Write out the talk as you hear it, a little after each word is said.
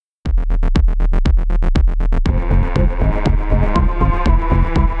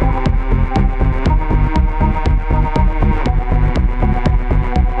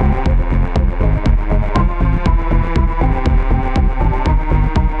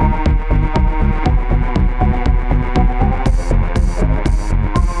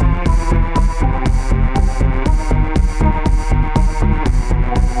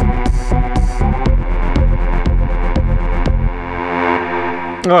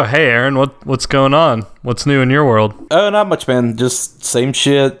Oh, hey, Aaron, what's going on? What's new in your world? Oh, not much, man. Just same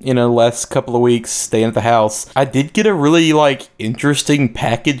shit, last couple of weeks, staying at the house. I did get a really, interesting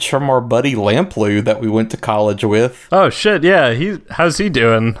package from our buddy Lamplugh that we went to college with. Oh, shit, yeah. How's he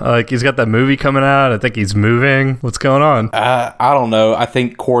doing? He's got that movie coming out. I think he's moving. What's going on? I don't know. I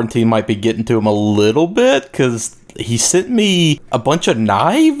think quarantine might be getting to him a little bit, because he sent me a bunch of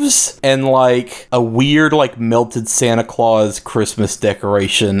knives and a weird melted Santa Claus Christmas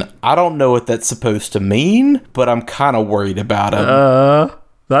decoration. I don't know what that's supposed to mean, but I'm kind of worried about it.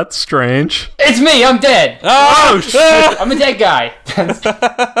 That's strange. It's me, I'm dead. Oh, shit. I'm a dead guy.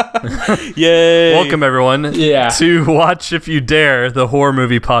 Yay. Welcome, everyone, Yeah. to Watch If You Dare, the horror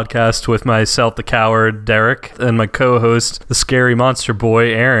movie podcast with myself, the coward, Derek, and my co-host, the scary monster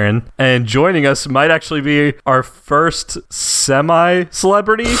boy, Aaron. And joining us might actually be our first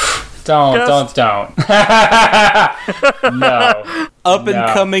semi-celebrity. Don't. No.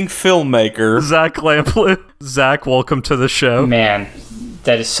 Up-and-coming filmmaker. Zach Lamplugh. Zach, welcome to the show. Man,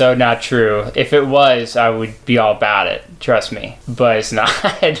 that is so not true. If it was, I would be all about it. Trust me. But it's not.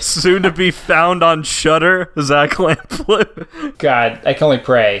 Soon to be found on Shudder, Zach Lamplugh. God, I can only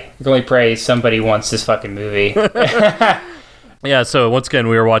pray. I can only pray somebody wants this fucking movie. Yeah, so once again,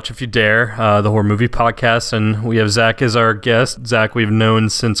 we are Watch If You Dare, the horror movie podcast, and we have Zach as our guest. Zach we've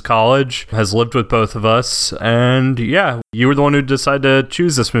known since college, has lived with both of us, and yeah, you were the one who decided to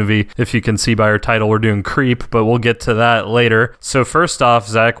choose this movie. If you can see by our title, we're doing Creep, but we'll get to that later. So first off,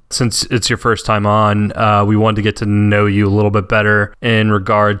 Zach, since it's your first time on, we wanted to get to know you a little bit better in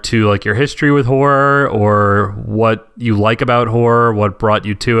regard to your history with horror, or what you like about horror, what brought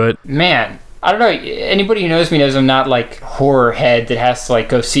you to it. Man, I don't know. Anybody who knows me knows I'm not horror head that has to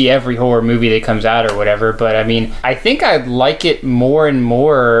go see every horror movie that comes out or whatever. But I mean, I think I like it more and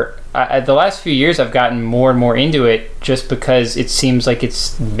more. The last few years, I've gotten more and more into it just because it seems like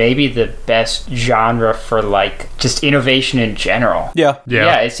it's maybe the best genre for just innovation in general. Yeah.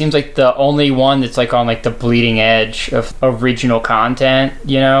 It seems like the only one that's on the bleeding edge of original content.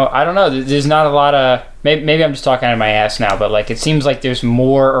 I don't know. There's not a lot of. Maybe I'm just talking out of my ass now, but it seems like there's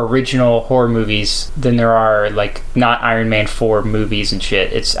more original horror movies than there are not Iron Man 4 movies and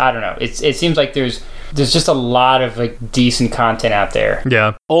shit. I don't know. It seems like there's just a lot of decent content out there.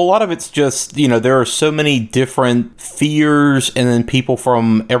 Yeah. Well, a lot of it's just, there are so many different fears and then people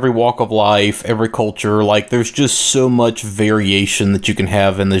from every walk of life, every culture. There's just so much variation that you can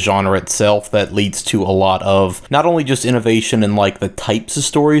have in the genre itself that leads to a lot of not only just innovation in the types of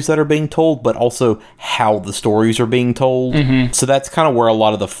stories that are being told, but also how the stories are being told. Mm-hmm. So that's kind of where a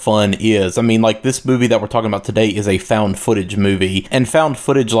lot of the fun is. I mean, this movie that we're talking about today is a found footage movie, and found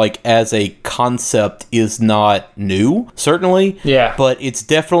footage as a concept is not new, certainly. Yeah. But it's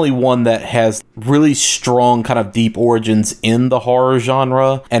definitely one that has really strong kind of deep origins in the horror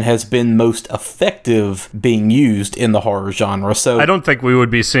genre and has been most effective being used in the horror genre. So I don't think we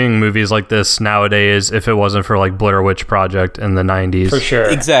would be seeing movies like this nowadays if it wasn't for Blair Witch Project in the 90s. For sure.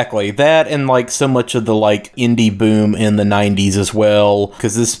 Exactly. That and so much of the indie boom in the 90s as well,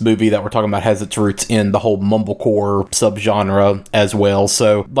 because this movie that we're talking about has its roots in the whole mumblecore subgenre as well.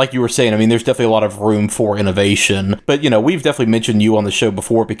 So like you were saying, I mean, there's definitely a lot of room for innovation. But, we've definitely mentioned you on the show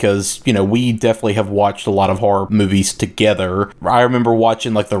before because, we definitely have watched a lot of horror movies together. I remember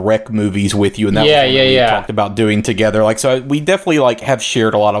watching the Wreck movies with you, and that was what we talked about doing together. So we definitely have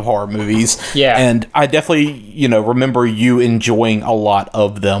shared a lot of horror movies. Yeah. And I definitely, remember you enjoying a lot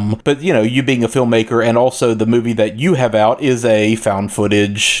of them. But, you being a filmmaker, and also the movie that you have out is a found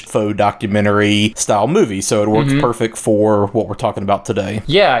footage, faux documentary style movie. So it works perfect for what we're talking about today.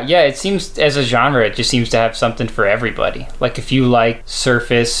 Yeah. It seems as a genre, it just seems to have something for everybody. If you like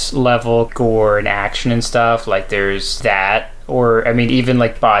surface level gore and action and stuff, there's that. Or, I mean, even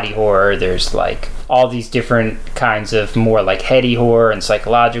body horror, there's all these different kinds of more heady horror and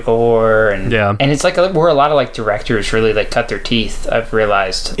psychological horror. And it's where a lot of directors really cut their teeth, I've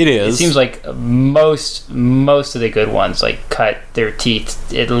realized. It is. It seems most of the good ones cut their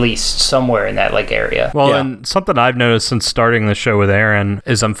teeth at least somewhere in that area. Well, and something I've noticed since starting the show with Aaron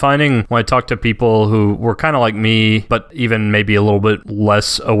is I'm finding when I talk to people who were kind of like me, but even maybe a little bit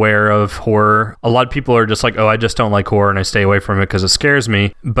less aware of horror, a lot of people are just oh, I just don't like horror and I stay away from it because it scares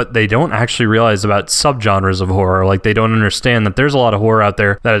me, but they don't actually realize about subgenres of horror. Like, they don't understand that there's a lot of horror out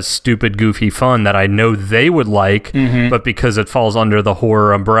there that is stupid, goofy fun that I know they would like, but because it falls under the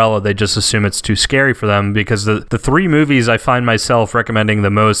horror umbrella, they just assume it's too scary for them. Because the three movies I find myself recommending the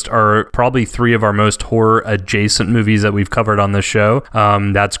most are probably three of our most horror adjacent movies that we've covered on this show.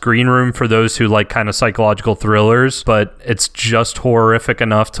 That's Green Room for those who like kind of psychological thrillers, but it's just horrific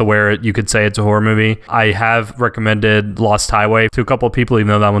enough to where you could say it's a horror movie. I have recommended Lost Highway to a couple of people, even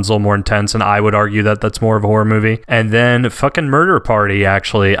though that one's a little more intense, and I would argue that that's more of a horror movie. And then fucking Murder Party,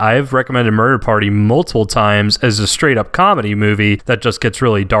 actually. I've recommended Murder Party multiple times as a straight up comedy movie that just gets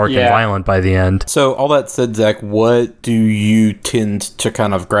really dark and violent by the end. So all that said, Zach, what do you tend to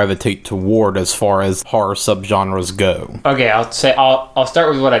kind of gravitate toward as far as horror subgenres go? Okay, I'll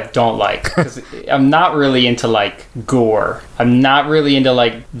start with what I don't like, because I'm not really into like gore. I'm not really into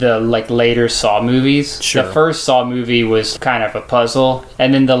like the later Saw movies. Sure. The first Saw movie was kind of a puzzle,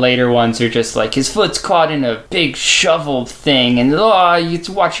 and then the later ones are just like his foot's caught in a big shovel thing, and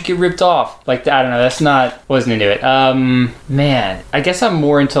you watch it get ripped off. Like, I don't know. Wasn't into it. Man, I guess I'm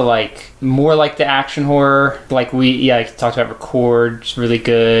more into more like the action horror. Like I talked about Record, it's really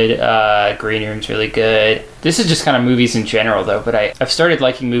good. Green Room's really good. This is just kind of movies in general, though, but I've started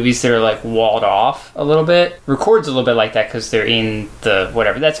liking movies that are like walled off a little bit. Record's a little bit like that because they're in the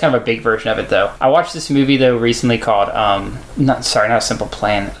whatever. That's kind of a big version of it, though. I watched this movie, though, recently called not A Simple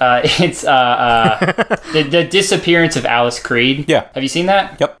Plan. It's the Disappearance of Alice Creed. Yeah. Have you seen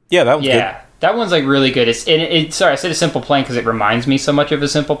that? Yep. Yeah, that was good. That one's like really good. Sorry, I said A Simple Plan because it reminds me so much of A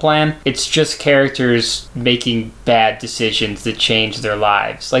Simple Plan. It's just characters making bad decisions that change their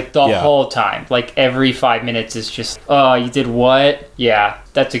lives. Like the whole time. Like every 5 minutes is just, oh, you did what? Yeah,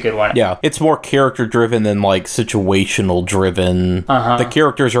 that's a good one. Yeah, it's more character driven than like situational driven. The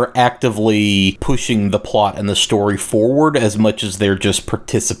characters are actively pushing the plot and the story forward as much as they're just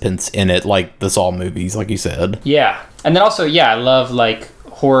participants in it, like the Saw movies, like you said. Yeah. And then also, I love like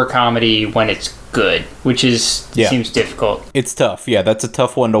horror comedy when it's good, which seems difficult. It's tough. Yeah, that's a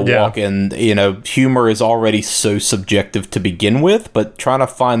tough one to walk in. You know, humor is already so subjective to begin with, but trying to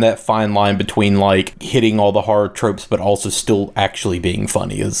find that fine line between like hitting all the horror tropes but also still actually being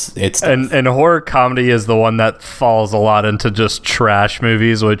funny it's tough. And horror comedy is the one that falls a lot into just trash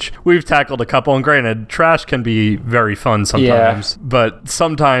movies, which we've tackled a couple, and granted, trash can be very fun sometimes, but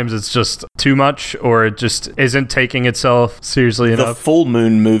sometimes it's just too much, or it just isn't taking itself seriously enough. The full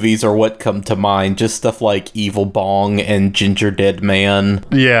moon movies are what come to mind. Just stuff like Evil Bong and Ginger Dead Man.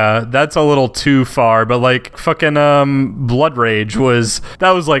 Yeah, that's a little too far, but like fucking Blood Rage was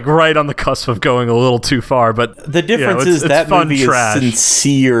like right on the cusp of going a little too far. But the difference is that movie is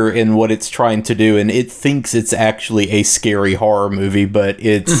sincere in what it's trying to do, and it thinks it's actually a scary horror movie, but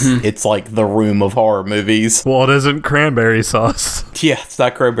it's like The Room of horror movies. Well, it isn't cranberry sauce. Yeah, it's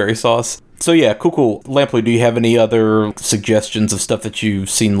not cranberry sauce. So yeah, cool. Lampley, do you have any other suggestions of stuff that you've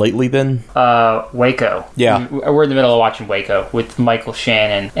seen lately then? Waco. Yeah. We're in the middle of watching Waco with Michael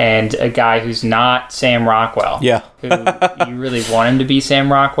Shannon and a guy who's not Sam Rockwell. Yeah. Who you really want him to be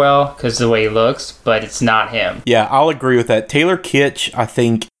Sam Rockwell because the way he looks, but it's not him. Yeah, I'll agree with that. Taylor Kitsch, I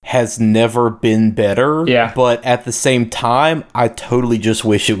think, has never been better. Yeah. But at the same time, I totally just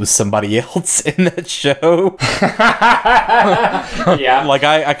wish it was somebody else in that show. Yeah. Like,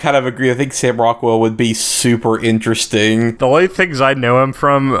 I kind of agree. I think Sam Rockwell would be super interesting. The only things I know him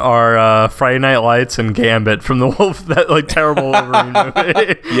from are Friday Night Lights and Gambit from the Wolf, that like terrible Wolverine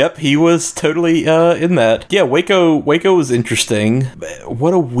movie. Yep, he was totally in that. Yeah, Waco was interesting.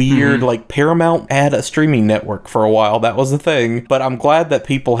 What a weird, like, Paramount had a streaming network for a while. That was the thing. But I'm glad that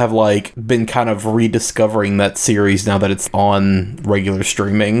people have like been kind of rediscovering that series now that it's on regular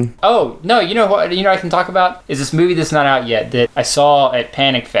streaming. Oh, no, you know what I can talk about is this movie that's not out yet that I saw at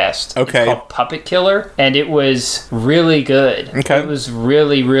Panic Fest. Okay. It's called Puppet Killer, and it was really good. Okay. It was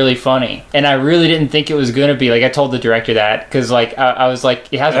really, really funny. And I really didn't think it was going to be. Like, I told the director that because like I was like,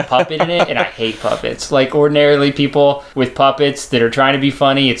 it has a puppet in it, and I hate puppets. Like, ordinarily people with puppets that are trying to be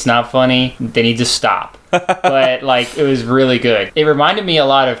funny, it's not funny, they need to stop. But like, it was really good. It reminded me a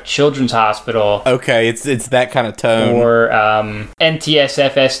lot of Children's Hospital. Okay, it's that kind of tone. Or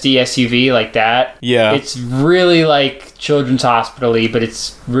NTSFSD SUV, like that. Yeah. It's really like Children's Hospital-y, but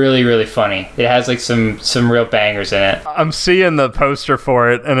it's really, really funny. It has like some real bangers in it. I'm seeing the poster for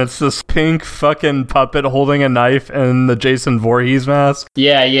it, and it's this pink fucking puppet holding a knife and the Jason Voorhees mask.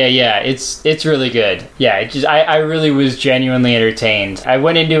 Yeah. It's really good. Yeah, I really was genuinely entertained. I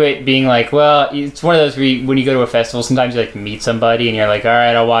went into it being like, well, it's one of those when you go to a festival, sometimes you like meet somebody and you're like, all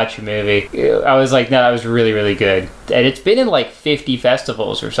right, I'll watch a movie. I was like, no, that was really, really good. and it's been in like 50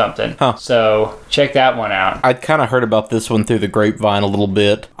 festivals or something. Huh. So check that one out. I'd kind of heard about this one through the grapevine a little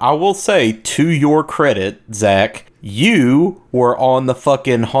bit. I will say, to your credit, Zach, you were on the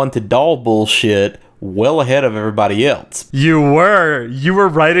fucking haunted doll bullshit well ahead of everybody else. You were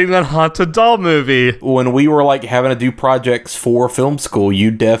writing that haunted doll movie. When we were like having to do projects for film school, you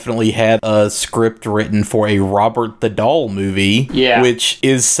definitely had a script written for a Robert the Doll movie. Yeah. Which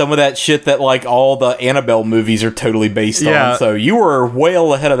is some of that shit that like all the Annabelle movies are totally based on. So you were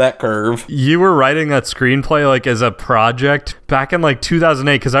well ahead of that curve. You were writing that screenplay like as a project back in like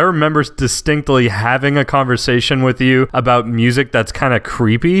 2008, because I remember distinctly having a conversation with you about music that's kind of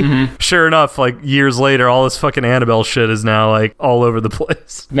creepy. Mm-hmm. Sure enough, like years later, all this fucking Annabelle shit is now like all over the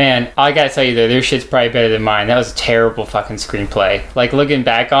place. Man, I gotta tell you though, their shit's probably better than mine. That was a terrible fucking screenplay. Like looking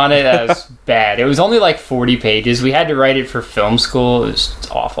back on it, that was bad. It was only like 40 pages. We had to write it for film school. It was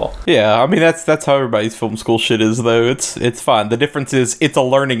awful. Yeah, I mean that's how everybody's film school shit is though. It's fine. The difference is it's a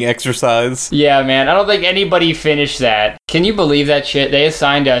learning exercise. Yeah, man. I don't think anybody finished that. Can you believe that shit? They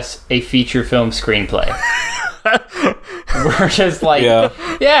assigned us a feature film screenplay. We're just like,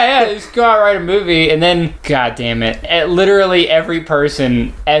 yeah, just go out and write a movie, and then, god damn it, literally every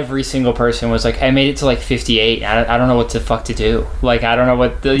single person was like, I made it to like 58, I don't know what the fuck to do. Like, I don't know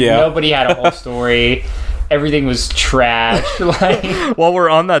what nobody had a whole story. Everything was trash. Like, while we're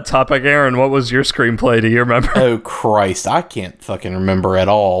on that topic, Aaron, what was your screenplay? Do you remember? Oh Christ, I can't fucking remember at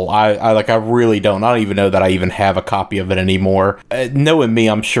all. I really don't. I don't even know that I even have a copy of it anymore. Knowing me,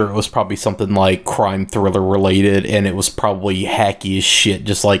 I'm sure it was probably something like crime thriller related, and it was probably hacky as shit,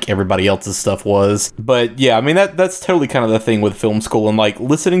 just like everybody else's stuff was. But yeah, I mean that's totally kind of the thing with film school, and like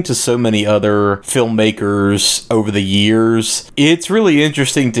listening to so many other filmmakers over the years, it's really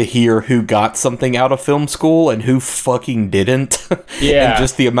interesting to hear who got something out of film school and who fucking didn't. Yeah. And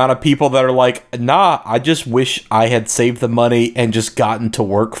just the amount of people that are like, nah, I just wish I had saved the money and just gotten to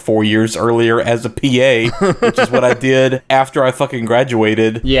work 4 years earlier as a PA, which is what I did after I fucking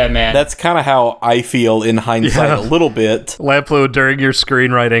graduated. Yeah, man. That's kind of how I feel in hindsight a little bit. Lamplo, during your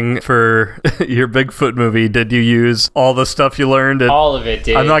screenwriting for your Bigfoot movie, did you use all the stuff you learned? All of it,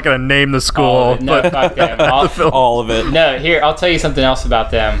 dude. I'm not going to name the school. No, fuck them. All of it. No, here, I'll tell you something else about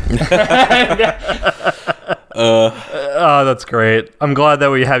them. Oh, that's great. I'm glad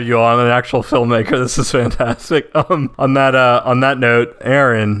that we have you on, an actual filmmaker. This is fantastic. On that note,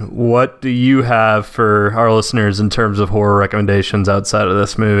 Aaron, what do you have for our listeners in terms of horror recommendations outside of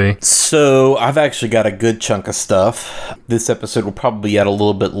this movie? So I've actually got a good chunk of stuff. This episode will probably be out a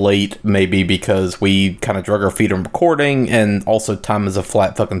little bit late, maybe because we kind of drug our feet on recording, and also time is a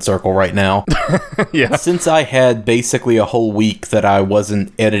flat fucking circle right now. Yeah. Since I had basically a whole week that I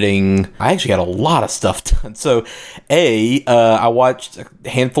wasn't editing, I actually got a lot of stuff done. So, I watched a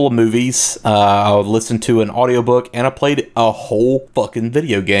handful of movies, I listened to an audiobook, and I played a whole fucking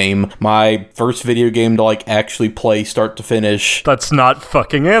video game. My first video game to, like, actually play start to finish. That's not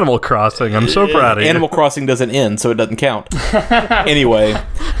fucking Animal Crossing. I'm so proud of you. Animal Crossing doesn't end, so it doesn't count. Anyway,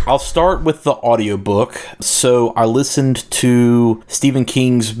 I'll start with the audiobook. So, I listened to Stephen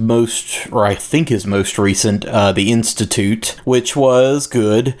King's I think his most recent, The Institute, which was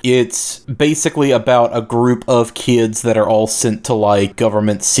good. It's basically about a group of kids that are all sent to like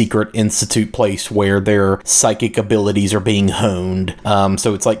government secret institute place where their psychic abilities are being honed.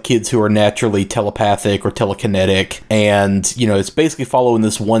 So it's like kids who are naturally telepathic or telekinetic, and it's basically following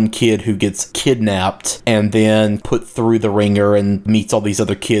this one kid who gets kidnapped and then put through the ringer and meets all these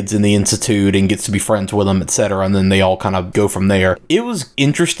other kids in the institute and gets to be friends with them, etc. And then they all kind of go from there. It was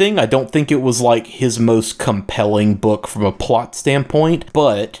interesting. I don't think it was like his most compelling book from a plot standpoint,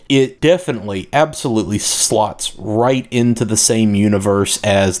 but it definitely absolutely slots right into the same universe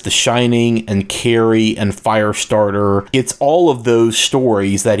as The Shining and Carrie and Firestarter. It's all of those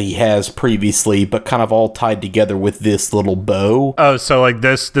stories that he has previously, but kind of all tied together with this little bow. Oh, so like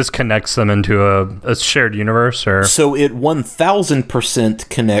this connects them into a shared universe, or? So it 1000%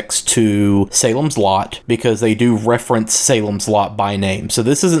 connects to Salem's Lot, because they do reference Salem's Lot by name. So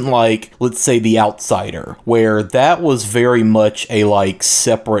this isn't like, let's say, The Outsider, where that was very much a like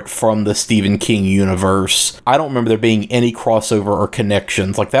separate from the Stephen King universe. I don't remember there being any crossover or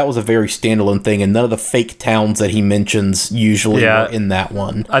connections. Like, that was a very standalone thing, and none of the fake towns that he mentions usually were in that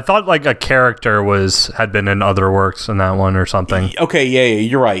one. I thought like a character had been in other works in that one or something. Okay, yeah,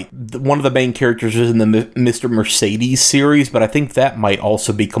 you're right. One of the main characters was in the Mr. Mercedes series, but I think that might also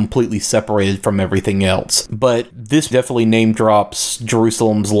also be completely separated from everything else. But this definitely name drops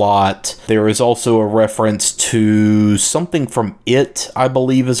Jerusalem's Lot. There is also a reference to something from It, I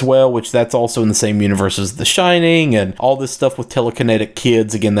believe, as well, which that's also in the same universe as The Shining, and all this stuff with telekinetic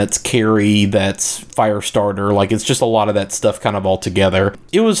kids. Again, that's Carrie, that's Firestarter. Like, it's just a lot of that stuff kind of all together.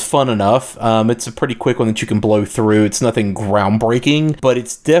 It was fun enough. It's a pretty quick one that you can blow through. It's nothing groundbreaking, but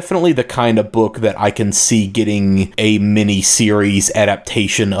it's definitely the kind of book that I can see getting a mini-series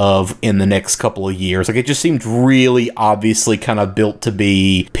adaptation of in the next couple of years. Like, it just seemed really obviously kind of built to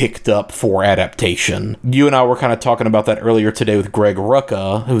be picked up for adaptation. You and I were kind of talking about that earlier today with Greg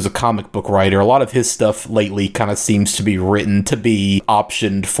Rucka, who's a comic book writer. A lot of his stuff lately kind of seems to be written to be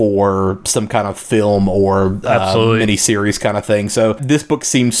optioned for some kind of film or mini-series kind of thing. So this book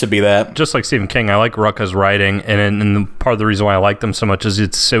seems to be that. Just like Stephen King, I like Rucka's writing, and part of the reason why I like them so much is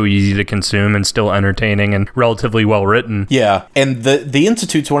it's so easy to consume and still entertaining and relatively well written. Yeah, and the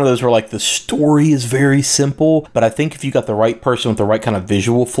Institute's one of those where like the story is very simple, but I think if you got the right person with the right kind of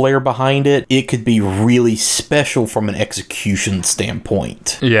visual flair behind it, it could be really special from an execution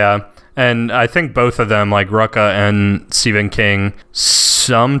standpoint. Yeah. And I think both of them, like Rucka and Stephen King,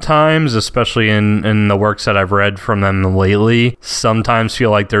 sometimes, especially in the works that I've read from them lately, sometimes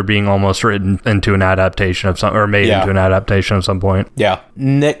feel like they're being almost written into an adaptation of some, or made into an adaptation at some point. Yeah.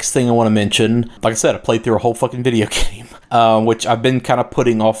 Next thing I want to mention, like I said, I played through a whole fucking video game. Which I've been kind of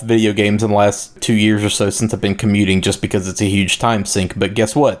putting off video games in the last 2 years or so since I've been commuting, just because it's a huge time sink. But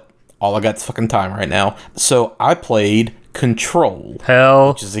guess what? All I got is fucking time right now. So I played Control.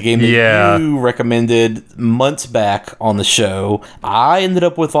 Which is a game that you recommended months back on the show. I ended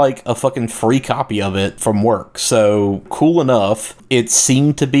up with like a fucking free copy of it from work. So cool enough. It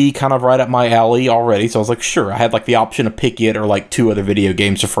seemed to be kind of right up my alley already. So I was like, sure. I had like the option to pick it or like 2 other video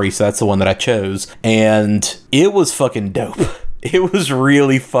games for free. So that's the one that I chose. And it was fucking dope. It was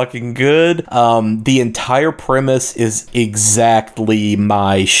really fucking good. The entire premise is exactly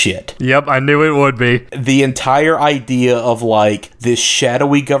my shit. Yep, I knew it would be. The entire idea of, like, this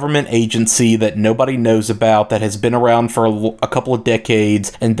shadowy government agency that nobody knows about that has been around for a couple of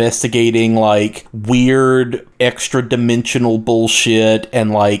decades, investigating, like, weird extra-dimensional bullshit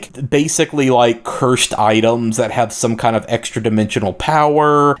and, like, basically, like, cursed items that have some kind of extra-dimensional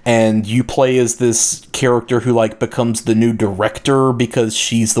power, and you play as this character who, like, becomes the new director because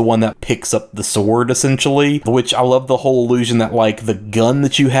she's the one that picks up the sword, essentially. Which I love the whole illusion that, like, the gun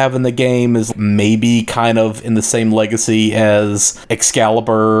that you have in the game is maybe kind of in the same legacy as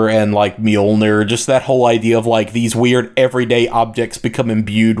Excalibur and, like, Mjolnir. Just that whole idea of, like, these weird everyday objects become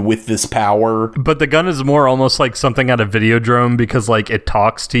imbued with this power. But the gun is more almost like something out of Videodrome because, like, it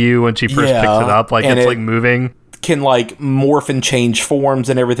talks to you when she first picks it up. Like, it's, like, moving. Can, like, morph and change forms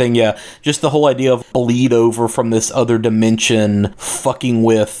and everything. Yeah, just the whole idea of bleed over from this other dimension fucking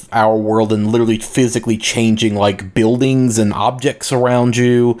with our world and literally physically changing, like, buildings and objects around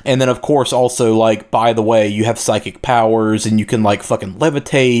you. And then, of course, also, like, by the way, you have psychic powers and you can, like, fucking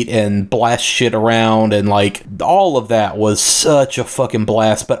levitate and blast shit around, and, like, all of that was such a fucking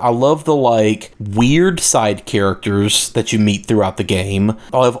blast. But I love the, like, weird side characters that you meet throughout the game.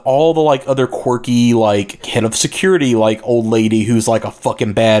 I love all the, like, other quirky, like, head of security, like, old lady who's like a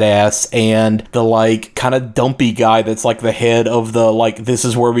fucking badass, and the, like, kind of dumpy guy that's like the head of the, like, this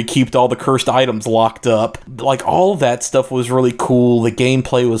is where we keep all the cursed items locked up. Like, all of that stuff was really cool. The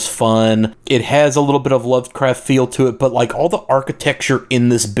gameplay was fun. It has a little bit of Lovecraft feel to it, but, like, all the architecture in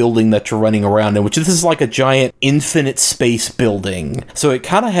this building that you're running around in, which this is like a giant infinite space building. So it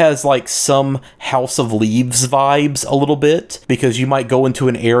kind of has, like, some House of Leaves vibes a little bit, because you might go into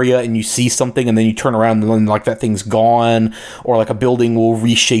an area and you see something and then you turn around and then, like, that thing's gone, or like a building will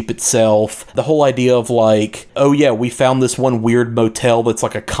reshape itself. The whole idea of, like, oh yeah, we found this one weird motel that's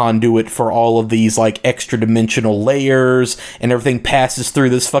like a conduit for all of these, like, extra dimensional layers, and everything passes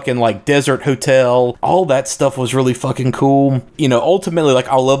through this fucking, like, desert hotel. All that stuff was really fucking cool. You know, ultimately, like,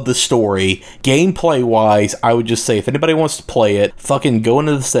 I love the story. Gameplay wise, I would just say, if anybody wants to play it, fucking go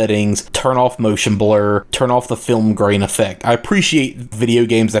into the settings, turn off motion blur, turn off the film grain effect. I appreciate video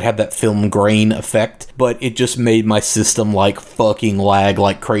games that have that film grain effect, but it just made my system, like, fucking lag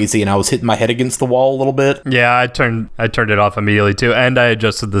like crazy, and I was hitting my head against the wall a little bit. Yeah, I turned it off immediately too, and I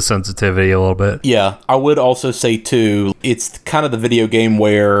adjusted the sensitivity a little bit. Yeah, I would also say too, it's kind of the video game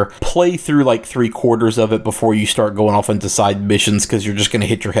where play through like 3/4 of it before you start going off into side missions, because you're just going to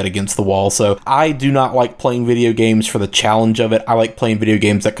hit your head against the wall. So I do not like playing video games for the challenge of it. I like playing video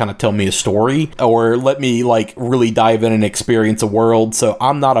games that kind of tell me a story or let me, like, really dive in and experience a world. So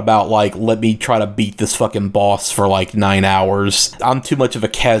I'm not about, like, let me try to beat this fucking boss boss for like 9 hours. I'm too much of a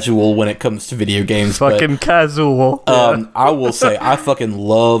casual when it comes to video games. Fucking casual. I will say, I fucking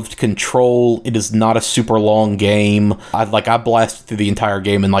loved Control. It is not a super long game. I blasted through the entire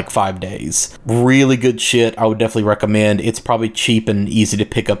game in like 5 days. Really good shit. I would definitely recommend. It's probably cheap and easy to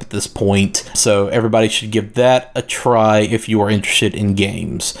pick up at this point. So everybody should give that a try if you are interested in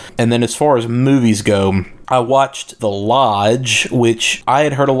games. And then as far as movies go, I watched The Lodge, which I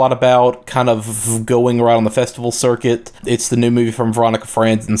had heard a lot about, kind of going around on the festival circuit. It's the new movie from Veronica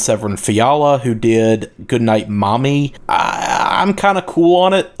Franz and Severin Fiala, who did Goodnight Mommy. I'm kind of cool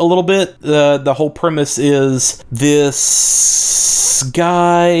on it a little bit. The whole premise is this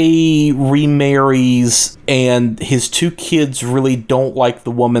guy remarries, and his 2 kids really don't like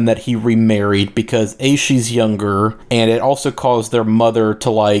the woman that he remarried because A, she's younger, and it also caused their mother to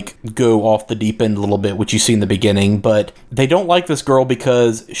like go off the deep end a little bit, which you see in the beginning. But they don't like this girl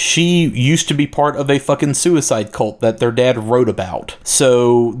because she used to be part of a fucking suicide cult that their dad wrote about.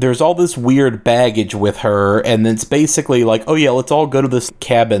 So there's all this weird baggage with her, and it's basically like, oh yeah, let's all go to this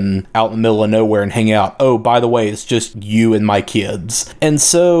cabin out in the middle of nowhere and hang out. Oh, by the way, it's just you and my kids. And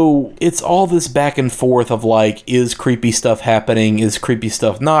so it's all this back and forth of like, is creepy stuff happening? Is creepy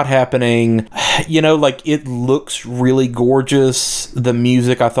stuff not happening? You know, like, it looks really gorgeous. The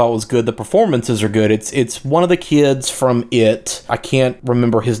music I thought was good. The performances are good. It's one of the kids from It. I can't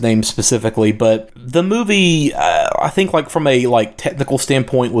remember his name specifically, but the movie, I think, like, from a like technical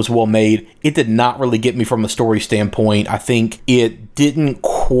standpoint, was well made. It did not really get me from a story standpoint. I think it didn't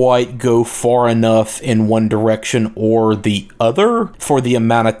quite go far enough in one direction or the other for the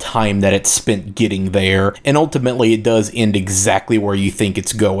amount of time that it spent getting there. And ultimately, it does end exactly where you think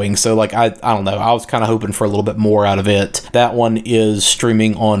it's going. So, like, I don't know. I was kind of hoping for a little bit more out of it. That one is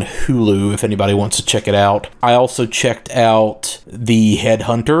streaming on Hulu if anybody wants to check it out. I also checked out The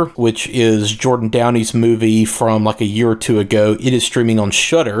Headhunter, which is Jordan Downey's movie from like a year or 2 ago. It is streaming on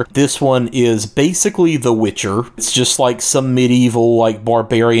Shudder. This one is basically The Witcher. It's just like some medieval, like,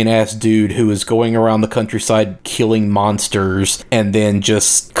 barbarian ass dude who is going around the countryside killing monsters and then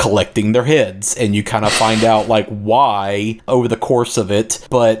just collecting their heads. And you kind of find out like why over the course of it.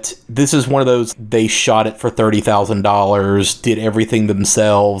 But this is one of those, they shot it for $30,000, did everything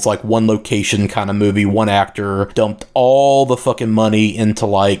themselves, like one location kind of movie, one actor, dumped all the fucking money into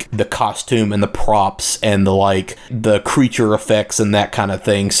like the costume and the props and the like the creature effects and that kind of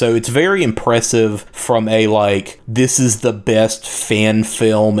thing. So it's very impressive from a like, this is the best fan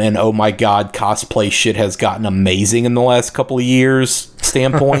film and oh my god, cosplay shit has gotten amazing in the last couple of years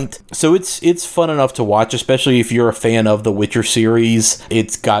standpoint. So it's fun enough to watch, especially if you're a fan of the Witcher series.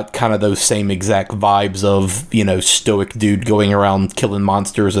 It's got kind of those same exact vibes of, you know, stoic dude going around killing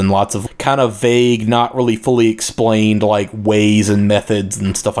monsters and lots of kind of vague, not really fully explained like ways and methods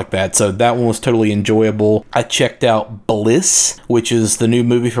and stuff like that. So that one was totally enjoyable. I checked out Bliss, which is the new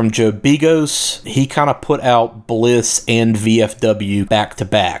movie from Joe Begos. He kind of put out Bliss and VFW back to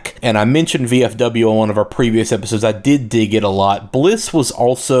back. And I mentioned VFW on one of our previous episodes. I did dig it a lot. Bliss was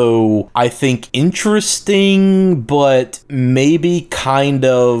also, I think, interesting, but maybe kind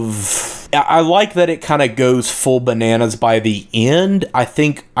of... I like that it kind of goes full bananas by the end. I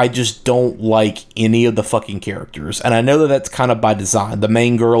think I just don't like any of the fucking characters. And I know that that's kind of by design. The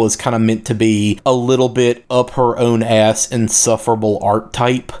main girl is kind of meant to be a little bit up her own ass, insufferable art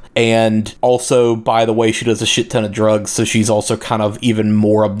type. And also, by the way, she does a shit ton of drugs, so she's also kind of even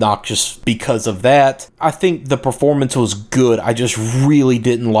more obnoxious because of that. I think the performance was good. I just really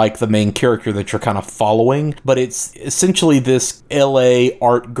didn't like the main character that you're kind of following. But it's essentially this LA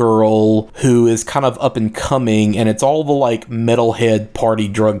art girl who is kind of up and coming, and it's all the like metalhead party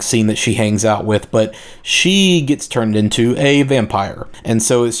drug scene that she hangs out with, but she gets turned into a vampire. And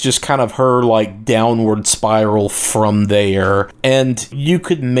so it's just kind of her like downward spiral from there. And you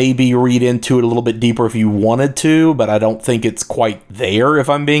could maybe read into it a little bit deeper if you wanted to, but I don't think it's quite there, if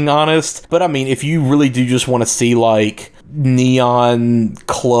I'm being honest. But I mean, if you really do just want to see like neon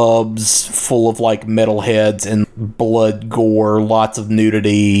clubs full of like metalheads and blood, gore, lots of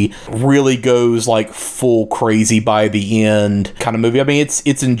nudity, really goes like full crazy by the end kind of movie. I mean,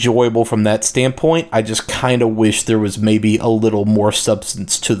 it's enjoyable from that standpoint. I just kind of wish there was maybe a little more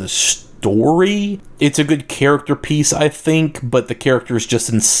substance to the story. It's a good character piece, I think, but the character is just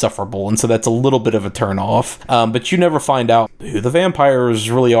insufferable, and so that's a little bit of a turn off. But you never find out who the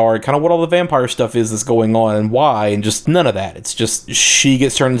vampires really are, kind of what all the vampire stuff is that's going on and why, and just none of that. It's just she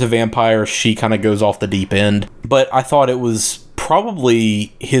gets turned into vampire, she kind of goes off the deep end. But I thought it was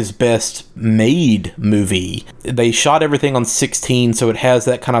probably his best made movie. They shot everything on 16, so it has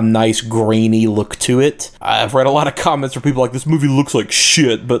that kind of nice grainy look to it. I've read a lot of comments where people are like, this movie looks like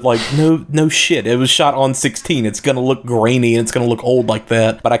shit, but like, no shit. It was shot on 16. It's gonna look grainy and it's gonna look old like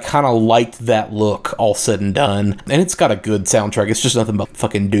that, but I kind of liked that look all said and done. And it's got a good soundtrack. It's just nothing but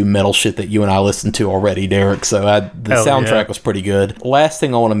fucking doom metal shit that you and I listened to already, Derek. So the soundtrack was pretty good. Last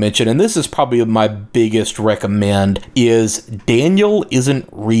thing I want to mention, and this is probably my biggest recommend, is Daniel Isn't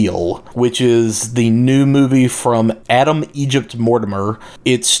Real, which is the new movie from Adam Egypt Mortimer.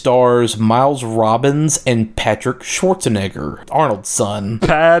 It stars Miles Robbins and Patrick Schwarzenegger, Arnold's son.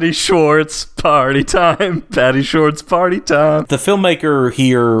 Patty Schwartz, party time. Patty Schwartz, party time. The filmmaker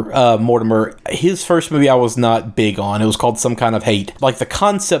here, Mortimer, his first movie I was not big on. It was called Some Kind of Hate. Like, the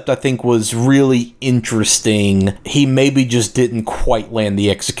concept, I think, was really interesting. He maybe just didn't quite land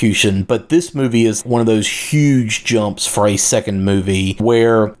the execution, but this movie is one of those huge jumps for a second movie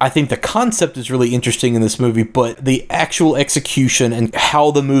where I think the concept is really interesting in this movie, but the actual execution and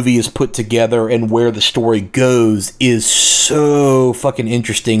how the movie is put together and where the story goes is so fucking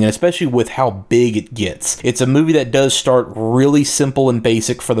interesting, and especially with how big it gets. It's a movie that does start really simple and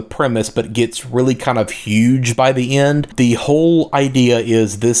basic for the premise, but gets really kind of huge by the end. The whole idea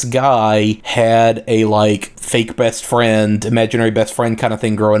is this guy had a like fake best friend, imaginary best friend kind of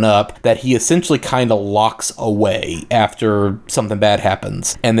thing growing up that he essentially kind of locks away after something bad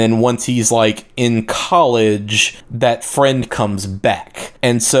happens. And then once he's like in college, that friend comes back.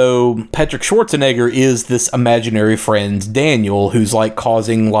 And so Patrick Schwarzenegger is this imaginary friend, Daniel, who's like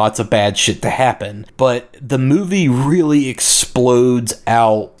causing lots of bad shit to happen. But the movie really explodes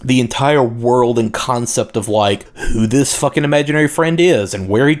out the entire world and concept of like who this fucking imaginary friend is and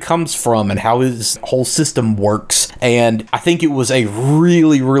where he comes from and how his whole system works. And I think it was a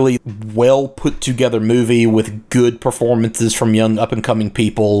really, really well put together movie with good performances from young up and coming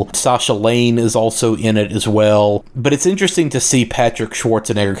people. Sasha Lane is also in it as well. But it's interesting to see Patrick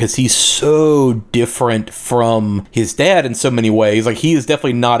Schwarzenegger because he's so different from his dad in so many ways. Like, he is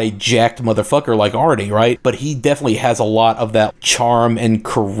definitely not a jacked motherfucker like Arnie, right? But he definitely has a lot of that charm and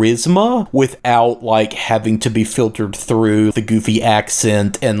charisma without like having to be filtered through the goofy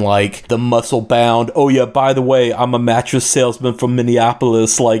accent and like the muscle bound, oh yeah, by the way, I'm a mattress salesman from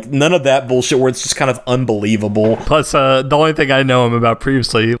Minneapolis. Like, none of that bullshit where it's just kind of unbelievable. Plus, the only thing I know him about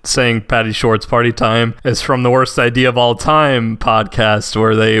previously saying Patty Short's Party Time is from the Worst Idea of All Time podcast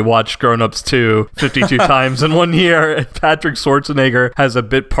where they watched Grown Ups 2 52 times in 1 year. And Patrick Schwarzenegger has a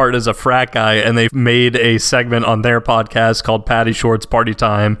bit part as a frat guy, and they made a segment on their podcast called Patty Short's Party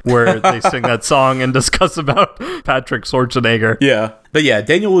Time where they sing that song and discuss about Patrick Schwarzenegger. Yeah. But yeah,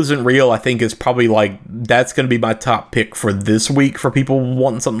 Daniel Isn't Real, I think, is probably like, that's going to be my top pick for this week for people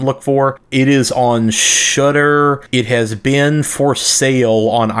wanting something to look for. It is on Shudder. It has been for sale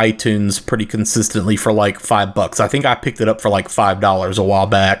on iTunes pretty consistently for like $5. I think I picked it up for like $5 a while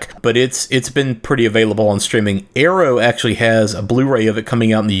back, but it's been pretty available on streaming. Arrow actually has a Blu-ray of it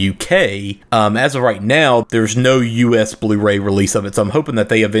coming out in the UK. As of right now, there's no US Blu-ray release of it, so I'm hoping that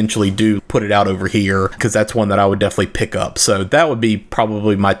they eventually do put it out over here, because that's one that I would definitely pick up. So that would be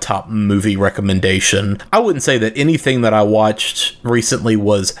probably my top movie recommendation. I wouldn't say that anything that I watched recently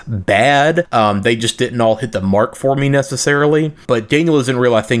was bad. They just didn't all hit the mark for me necessarily. But Daniel Isn't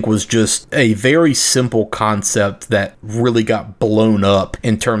Real, I think, was just a very simple concept that really got blown up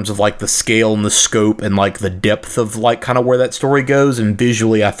in terms of like the scale and the scope and like the depth of like kind of where that story goes. And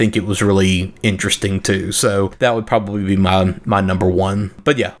visually, I think it was really interesting too. So that would probably be my number one.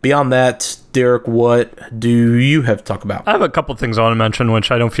 But yeah, beyond that, Derek, what do you have to talk about? I have a couple things I want to mention,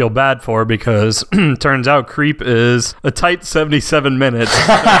 which I don't feel bad for, because turns out Creep is a tight 77 minutes.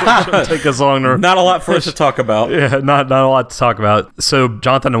 It shouldn't take as long. Not a lot for us to talk about. Yeah, not a lot to talk about. So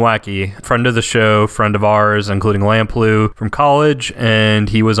Jonathan Nowacki, friend of the show, friend of ours, including Lamplu from college, and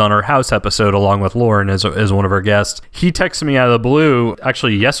he was on our House episode along with Lauren as one of our guests. He texted me out of the blue,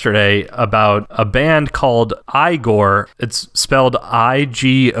 actually yesterday, about a band called Igor. It's spelled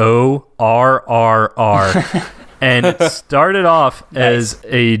IGORRR. And it started off as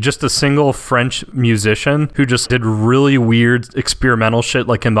just a single French musician who just did really weird experimental shit,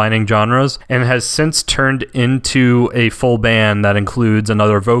 like combining genres, and has since turned into a full band that includes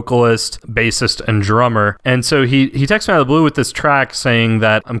another vocalist, bassist, and drummer. And so he texted me out of the blue with this track saying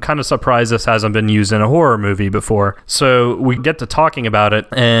that I'm kind of surprised this hasn't been used in a horror movie before. So we get to talking about it,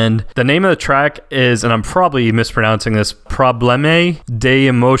 and the name of the track is, and I'm probably mispronouncing this, Problème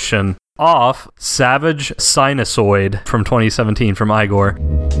d'Émotion, off Savage Sinusoid from 2017 from Igor.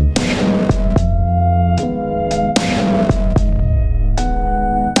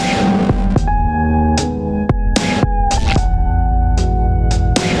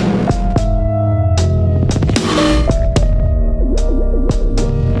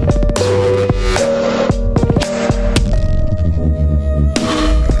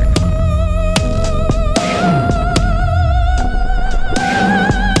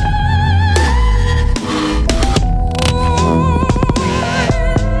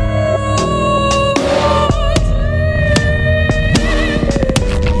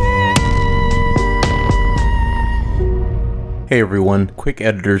 Hey everyone, quick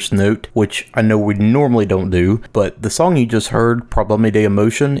editor's note, which I know we normally don't do, but the song you just heard, Probleme de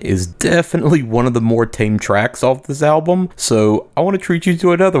Emotion, is definitely one of the more tame tracks off this album, so I want to treat you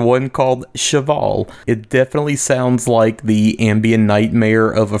to another one called Cheval. It definitely sounds like the ambient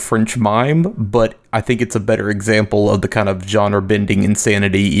nightmare of a French mime, but I think it's a better example of the kind of genre-bending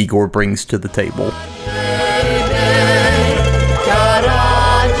insanity Igor brings to the table.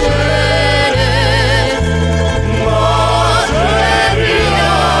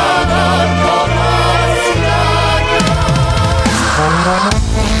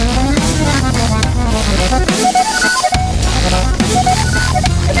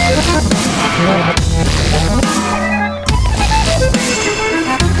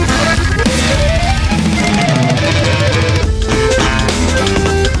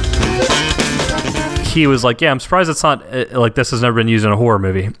 He was like, yeah, I'm surprised it's not like this has never been used in a horror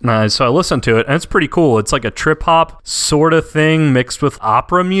movie. So I listened to it, and it's pretty cool. It's like a trip hop sort of thing mixed with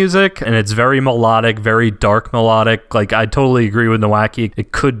opera music, and it's very melodic, very dark melodic. Like, I totally agree with Nowacki.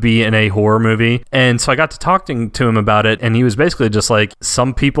 It could be in a horror movie. And so I got to talking to him about it, and he was basically just like,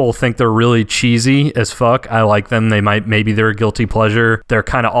 some people think they're really cheesy as fuck. I like them. Maybe they're a guilty pleasure. They're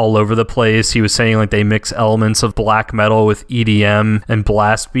kind of all over the place. He was saying like they mix elements of black metal with EDM and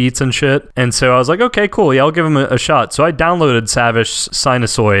blast beats and shit. And so I was like, okay, cool. Yeah, I'll give him a shot. So I downloaded Savage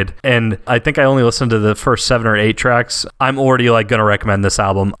Sinusoid, and I think I only listened to the first 7 or 8 tracks. I'm already like going to recommend this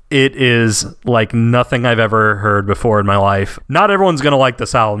album. It is like nothing I've ever heard before in my life. Not everyone's going to like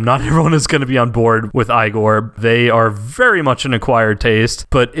this album. Not everyone is going to be on board with Igor. They are very much an acquired taste,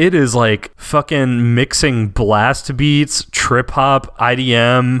 but it is like fucking mixing blast beats, trip hop,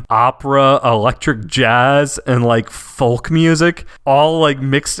 IDM, opera, electric jazz, and like folk music, all like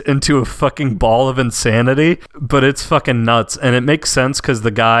mixed into a fucking ball of insanity. But it's fucking nuts, and it makes sense because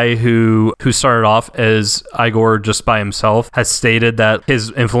the guy who started off as Igor just by himself has stated that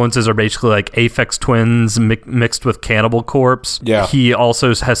his influences are basically like Aphex Twins mixed with Cannibal Corpse. Yeah. He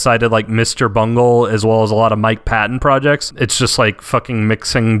also has cited like Mr. Bungle as well as a lot of Mike Patton projects. It's just like fucking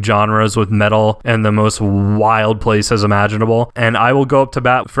mixing genres with metal in the most wild places imaginable. And I will go up to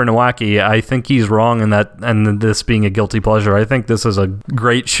bat for Nowacki. I think he's wrong in that, and this being a guilty pleasure. I think this is a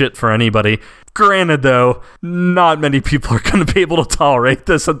great shit for anybody. Granted, though, not many people are going to be able to tolerate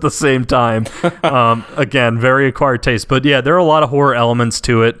this at the same time. Again, very acquired taste. But yeah, there are a lot of horror elements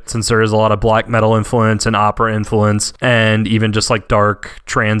to it, since there is a lot of black metal influence and opera influence, and even just like dark,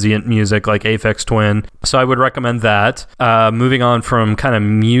 transient music like Aphex Twin. So I would recommend that. Moving on from kind of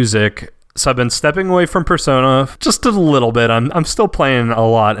music, so I've been stepping away from Persona just a little bit. I'm still playing a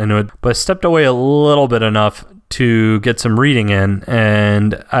lot into it, but I stepped away a little bit enough to get some reading in,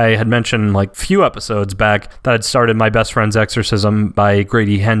 and I had mentioned like a few episodes back that I'd started My Best Friend's Exorcism by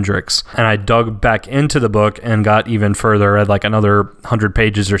Grady Hendrix, and I dug back into the book and got even further at like another 100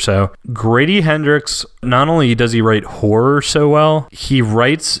 pages or so. Grady Hendrix, not only does he write horror so well, he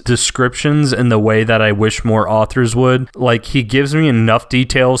writes descriptions in the way that I wish more authors would. Like, he gives me enough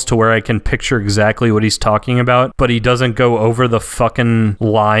details to where I can picture exactly what he's talking about, but he doesn't go over the fucking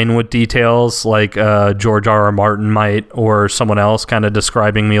line with details like George R.R. Martin might, or someone else kind of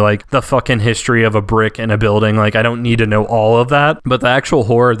describing me like the fucking history of a brick in a building. Like, I don't need to know all of that, but the actual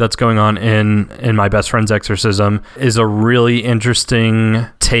horror that's going on in My Best Friend's Exorcism is a really interesting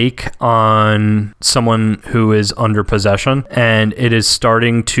take on someone who is under possession, and it is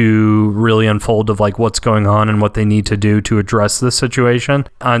starting to really unfold of like what's going on and what they need to do to address this situation.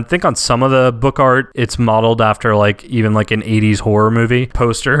 I think on some of the book art it's modeled after like even like an 80s horror movie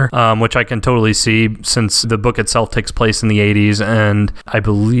poster, which I can totally see, since the book itself takes place in the 80s, and I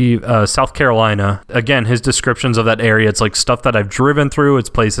believe South Carolina. Again, his descriptions of that area, it's like stuff that I've driven through, it's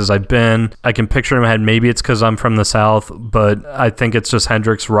places I've been. I can picture in my head, maybe it's because I'm from the South, but I think it's just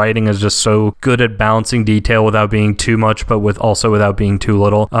Hendrix writing is just so good at balancing detail without being too much, but without being too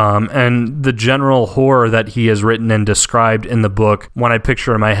little. And the general horror that he has written and described in the book, when I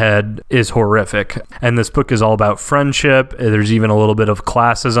picture in my head, is horrific. And this book is all about friendship. There's even a little bit of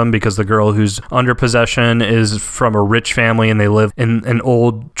classism, because the girl who's under possession is from a rich family and they live in an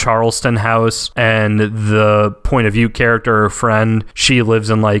old Charleston house, and the point of view character, her friend, she lives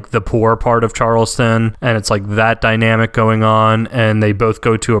in like the poor part of Charleston, and it's like that dynamic going on, and they both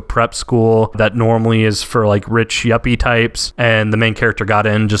go to a prep school that normally is for like rich yuppie types, and the main character got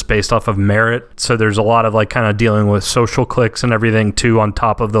in just based off of merit. So there's a lot of like kind of dealing with social cliques and everything too on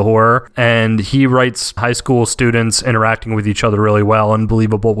top of the horror, and he writes high school students interacting with each other really well in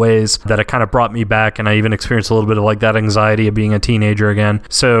believable ways that it kind of brought me back, and I even experience a little bit of like that anxiety of being a teenager again.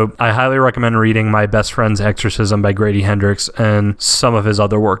 So I highly recommend reading My Best Friend's Exorcism by Grady Hendrix and some of his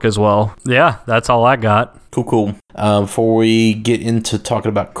other work as well. Yeah, that's all I got. Cool. Before we get into talking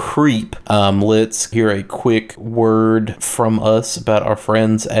about Creep, let's hear a quick word from us about our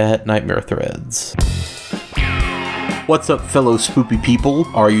friends at Nightmare Threads. What's up, fellow spoopy people?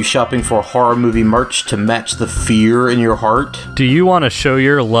 Are you shopping for horror movie merch to match the fear in your heart? Do you want to show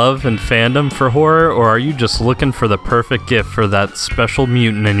your love and fandom for horror, or are you just looking for the perfect gift for that special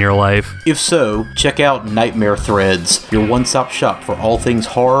mutant in your life? If so, check out Nightmare Threads, your one-stop shop for all things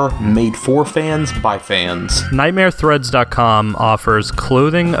horror, made for fans by fans. NightmareThreads.com offers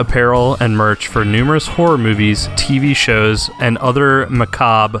clothing, apparel, and merch for numerous horror movies, TV shows, and other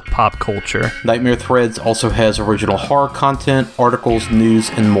macabre pop culture. Nightmare Threads also has original horror content, articles, news,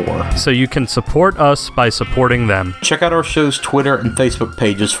 and more. So you can support us by supporting them. Check out our show's Twitter and Facebook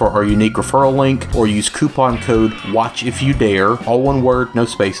pages for our unique referral link, or use coupon code WATCHIFYOUDARE, all one word, no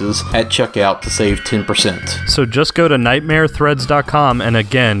spaces, at checkout to save 10%. So just go to nightmarethreads.com and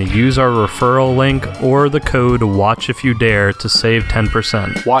again, use our referral link or the code WATCHIFYOUDARE to save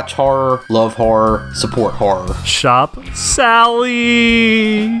 10%. Watch horror, love horror, support horror. Shop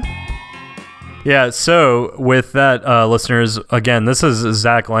Sally! Yeah, so with that, listeners, again, this is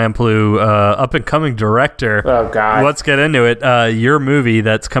Zach Lamplugh, up-and-coming director. Oh, God. Let's get into it. Your movie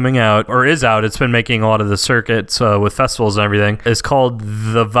that's coming out, or is out, it's been making a lot of the circuits with festivals and everything, is called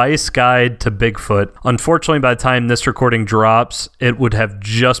The Vice Guide to Bigfoot. Unfortunately, by the time this recording drops, it would have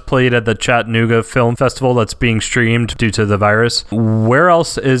just played at the Chattanooga Film Festival that's being streamed due to the virus. Where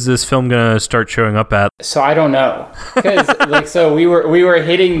else is this film going to start showing up at? So I don't know. Because, so we were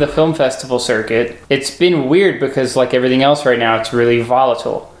hitting the film festival circuit. It's been weird because, like everything else right now, it's really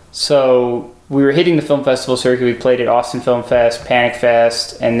volatile. So we were hitting the film festival circuit. We played at Austin Film Fest, Panic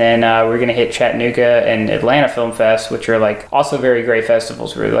Fest, and then we're going to hit Chattanooga and Atlanta Film Fest, which are like also very great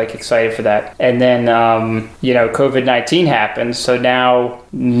festivals. We're like excited for that. And then, COVID-19 happened. So now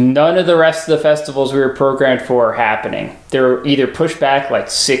none of the rest of the festivals we were programmed for are happening. They're either pushed back like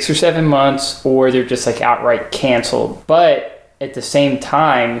 6 or 7 months, or they're just like outright canceled. But at the same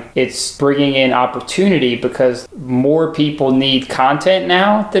time, it's bringing in opportunity because more people need content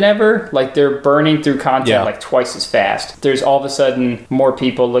now than ever. Like, they're burning through content like twice as fast. There's all of a sudden more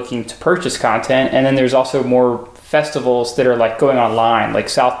people looking to purchase content, and then there's also more festivals that are like going online. Like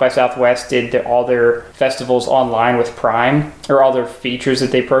South by Southwest did all their festivals online with Prime, or all their features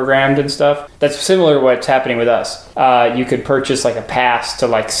that they programmed and stuff. That's similar to what's happening with us. You could purchase like a pass to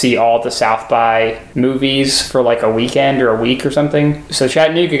like see all the South by movies for like a weekend or a week or something. So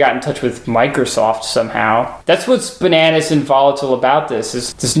Chattanooga got in touch with Microsoft somehow. That's what's bananas and volatile about this,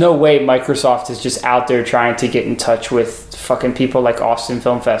 is there's no way Microsoft is just out there trying to get in touch with fucking people like Austin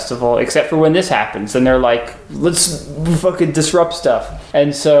Film Festival, except for when this happens. And they're like, let's fucking disrupt stuff.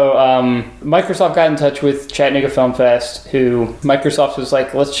 And so Microsoft got in touch with Chattanooga Film Fest, who Microsoft was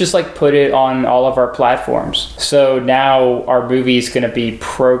like, let's just like put it on all of our platforms. So now our movie is going to be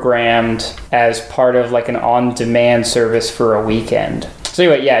programmed as part of like an on-demand service for a weekend. So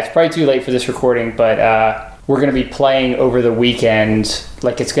anyway, yeah, it's probably too late for this recording, but we're going to be playing over the weekend.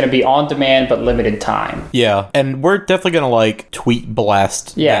 Like, it's going to be on demand, but limited time. Yeah, and we're definitely going to, like, tweet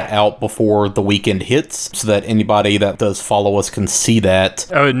blast that out before the weekend hits, so that anybody that does follow us can see that.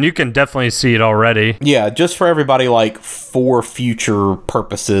 Oh, and you can definitely see it already. Yeah, just for everybody, like, for future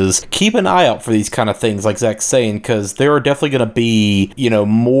purposes, keep an eye out for these kind of things, like Zach's saying, because there are definitely going to be,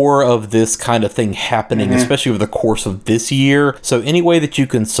 more of this kind of thing happening, especially over the course of this year. So any way that you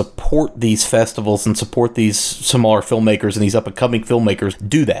can support these festivals and support these smaller filmmakers and these up-and-coming filmmakers,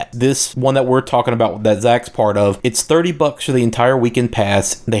 do that. This one that we're talking about that Zach's part of, it's $30 for the entire weekend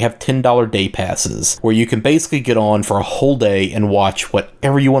pass. They have $10 day passes where you can basically get on for a whole day and watch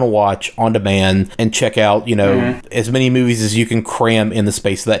whatever you want to watch on demand and check out, as many movies as you can cram in the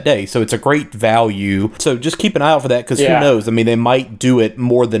space of that day. So it's a great value. So just keep an eye out for that, because who knows? I mean, they might do it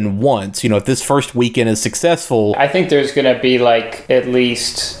more than once. If this first weekend is successful, I think there's going to be like at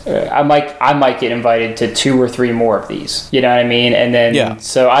least I might get invited to 2 or 3 more of these. You know what I mean? And then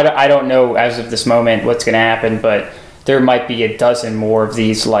so I don't know as of this moment what's going to happen, but there might be a dozen more of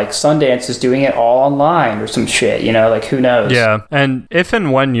these, like Sundance is doing it all online or some shit, like who knows? Yeah, and if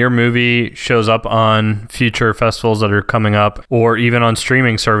and when your movie shows up on future festivals that are coming up, or even on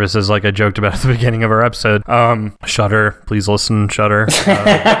streaming services like I joked about at the beginning of our episode, Shudder, please listen, Shudder.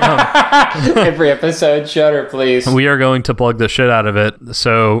 Every episode, Shudder, please. We are going to plug the shit out of it.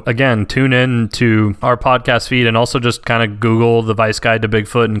 So again, tune in to our podcast feed and also just kind of Google The Vice Guide to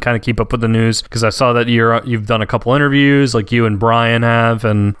Bigfoot and kind of keep up with the news, because I saw that you've done a couple interviews reviews like you and Brian have,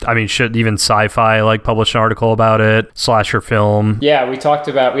 and I mean, should even Sci-Fi like publish an article about it, Slasher Film. Yeah, we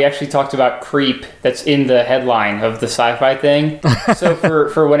actually talked about Creep that's in the headline of the Sci-Fi thing. So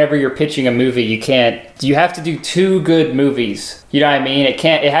for whenever you're pitching a movie, you have to do two good movies. You know what I mean?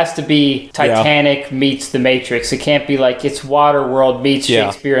 It has to be Titanic meets The Matrix. It can't be like it's Waterworld meets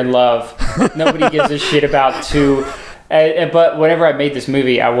Shakespeare in Love. Nobody gives a shit about two. But whenever I made this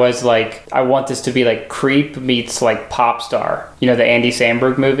movie, I was like, I want this to be like Creep meets like Pop Star. You know, the Andy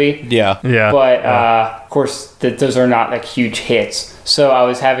Samberg movie? Yeah. But of course, those are not like huge hits. So I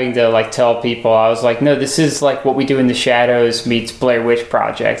was having to like tell people, I was like, no, this is like What We Do in the Shadows meets Blair Witch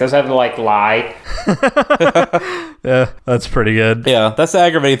Project. I was having to like lie. Yeah, that's pretty good. Yeah, that's the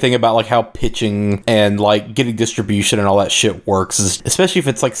aggravating thing about like how pitching and like getting distribution and all that shit works, is especially if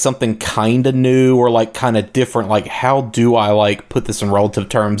it's like something kind of new or like kind of different. Like, how do I like put this in relative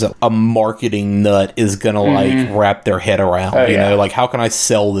terms that a marketing nut is gonna like wrap their head around? You know, like how can I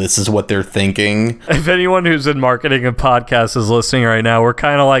sell this? Is what they're thinking. If anyone who's in marketing and podcasts is listening right now, we're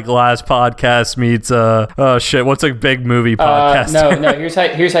kind of like Last Podcast meets what's a big movie podcast? No.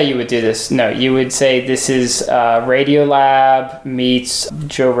 Here's how you would do this. No, you would say this is Radiolab meets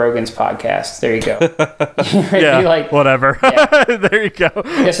Joe Rogan's podcast. There you go. Whatever. Yeah. There you go.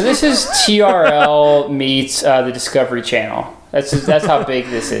 Yeah, so this is TRL meets the Discovery Channel. That's how big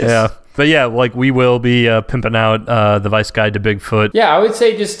this is. Yeah. But yeah, like we will be pimping out the Vice Guide to Bigfoot. Yeah, I would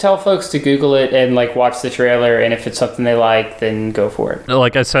say just tell folks to Google it and like watch the trailer, and if it's something they like, then go for it.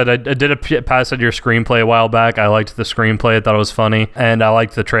 Like I said, I did a pass at your screenplay a while back. I liked the screenplay. I thought it was funny, and I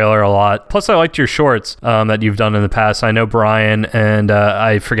liked the trailer a lot. Plus, I liked your shorts that you've done in the past. I know Brian and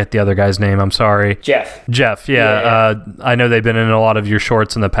I forget the other guy's name. I'm sorry. Jeff, yeah. I know they've been in a lot of your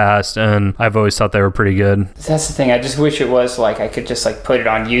shorts in the past, and I've always thought they were pretty good. That's the thing. I just wish it was like I could just like put it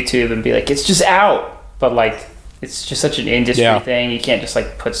on YouTube and be like, it's just out, but like it's just such an industry thing. You can't just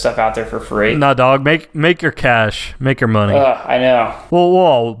like put stuff out there for free. Nah, dog, make your cash, make your money. I know. We'll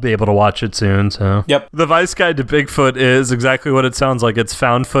all be able to watch it soon. So yep, the Vice Guide to Bigfoot is exactly what it sounds like. It's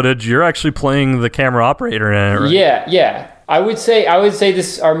found footage. You're actually playing the camera operator in it, right? Yeah. I would say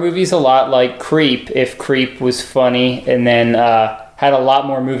our movie's a lot like Creep if Creep was funny and then had a lot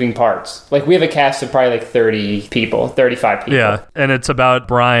more moving parts. Like, we have a cast of probably like 35 people. Yeah, and it's about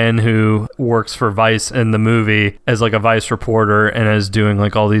Brian, who works for Vice in the movie as like a Vice reporter and is doing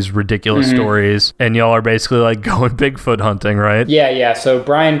like all these ridiculous stories. And y'all are basically like going Bigfoot hunting, right? Yeah. So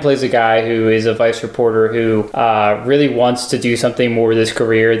Brian plays a guy who is a Vice reporter who really wants to do something more with his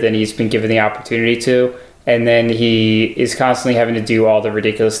career than he's been given the opportunity to. And then he is constantly having to do all the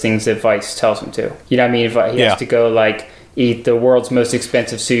ridiculous things that Vice tells him to. You know what I mean? He has to go like eat the world's most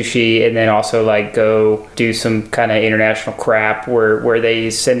expensive sushi and then also like go do some kind of international crap where they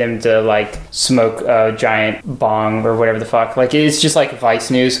send him to like smoke a giant bong or whatever the fuck. Like, it's just like Vice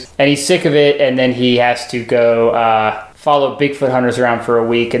News, and he's sick of it, and then he has to go follow Bigfoot hunters around for a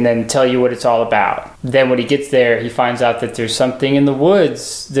week and then tell you what it's all about. Then when he gets there, he finds out that there's something in the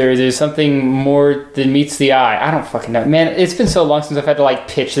woods. There's something more than meets the eye. I don't fucking know. Man, it's been so long since I've had to like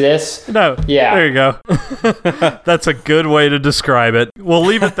pitch this. No. Yeah. There you go. That's a good way to describe it. We'll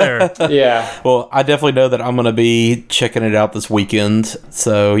leave it there. Yeah. Well, I definitely know that I'm going to be checking it out this weekend.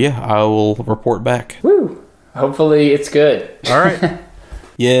 So yeah, I will report back. Woo. Hopefully it's good. All right.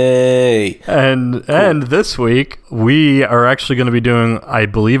 Yay. And this week we are actually going to be doing, I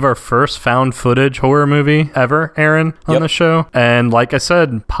believe, our first found footage horror movie ever, Aaron, on the show. And like I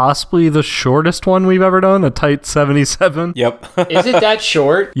said, possibly the shortest one we've ever done, a tight 77. Yep. Is it that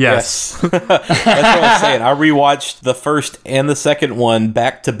short? Yes. That's what I'm saying. I rewatched the first and the second one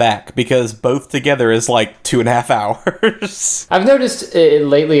back to back because both together is like 2.5 hours. I've noticed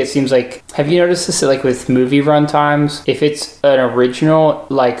lately, it seems like, have you noticed this like with movie run times? If it's an original,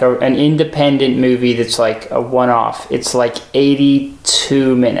 like an independent movie that's like a one-off, it's like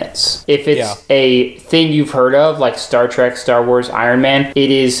 82 minutes. If it's a thing you've heard of, like Star Trek, Star Wars, Iron Man,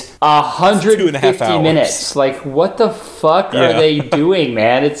 it is 150 minutes. Like, what the fuck are they doing,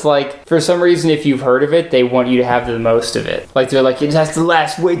 man? It's like, for some reason, if you've heard of it, they want you to have the most of it. Like, they're like, it has to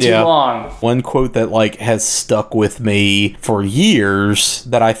last way too long. One quote that like has stuck with me for years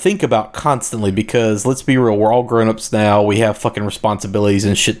that I think about constantly, because let's be real, we're all grown-ups now. We have fucking responsibilities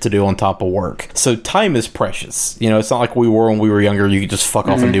and shit to do on top of work. So time is precious. You know, it's not like we were when we were younger. You you can just fuck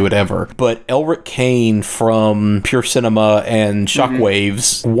off and do whatever. But Elric Kane from Pure Cinema and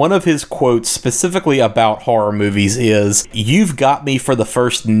Shockwaves, one of his quotes specifically about horror movies is, "You've got me for the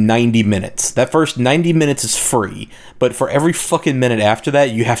first 90 minutes. That first 90 minutes is free, but for every fucking minute after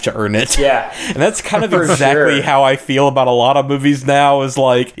that, you have to earn it." Yeah. And that's kind of exactly how I feel about a lot of movies now, is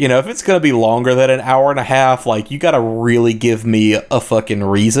like, you know, if it's going to be longer than an hour and a half, like, you got to really give me a fucking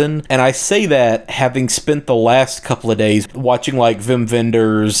reason. And I say that having spent the last couple of days watching, like, Wim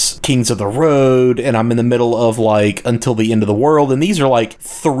Wenders' Kings of the Road, and I'm in the middle of, like, Until the End of the World, and these are, like,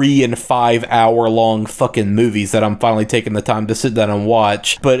 3 and 5 hour long fucking movies that I'm finally taking the time to sit down and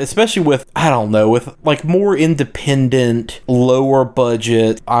watch. But especially with, I don't know, with, like, more independent, lower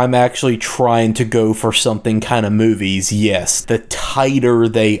budget, I'm actually trying to go for something kind of movies. Yes, the tighter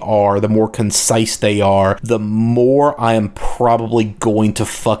they are, the more concise they are, the more I am probably going to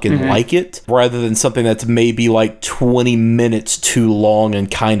fucking like it, rather than something that's maybe like 20 minutes too long and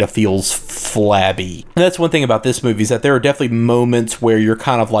kind of feels flabby. And that's one thing about this movie, is that there are definitely moments where you're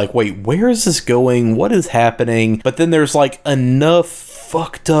kind of like, wait, where is this going? What is happening? But then there's like enough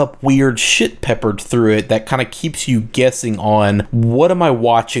fucked up weird shit peppered through it that kind of keeps you guessing on, what am I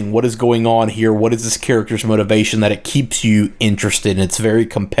watching, what is going on here, what is this character's motivation, that it keeps you interested, and it's very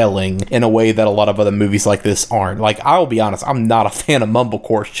compelling in a way that a lot of other movies like this aren't. Like, I'll be honest, I'm not a fan of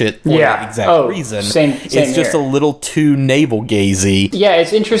mumblecore shit for that exact reason. Same it's just here. A little too navel-gazy. Yeah,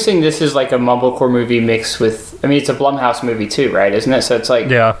 it's interesting. This is like a mumblecore movie mixed with, I mean, it's a Blumhouse movie too, right? Isn't it? So it's like,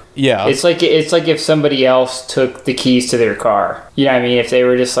 Yeah. It's like if somebody else took the keys to their car. You know what I mean? If they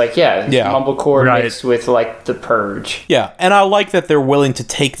were just like, mumblecore mixed with like The Purge. Yeah, and I like that they're willing to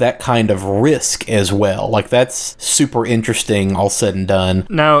take that kind of risk as well. Like, that's super interesting, all said and done.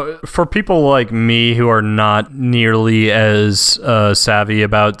 Now, for people like me who are not nearly as savvy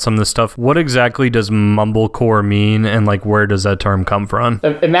about some of this stuff, what exactly does mumblecore mean, and like where does that term come from?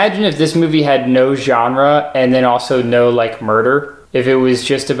 Imagine if this movie had no genre and then also no like murder. If it was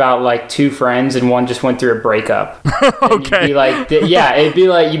just about like two friends and one just went through a breakup. Okay. You'd be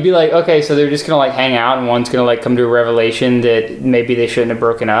like, you'd be like, okay, so they're just gonna like hang out, and one's gonna like come to a revelation that maybe they shouldn't have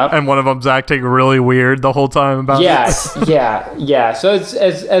broken up. And one of them's acting really weird the whole time about it. Yeah. So it's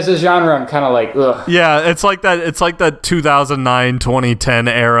as a genre, I'm kind of like, ugh. Yeah, it's like that 2009, 2010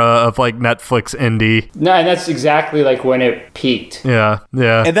 era of like Netflix indie. No, and that's exactly like when it peaked. Yeah.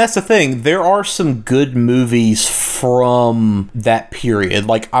 And that's the thing. There are some good movies from that period.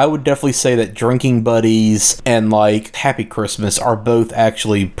 Like, I would definitely say that Drinking Buddies and like Happy Christmas are both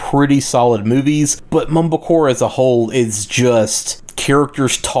actually pretty solid movies, but mumblecore as a whole is just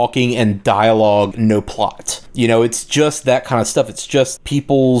characters talking and dialogue, no plot. You know, it's just that kind of stuff. It's just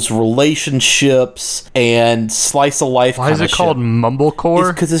people's relationships and slice of life. Why is it called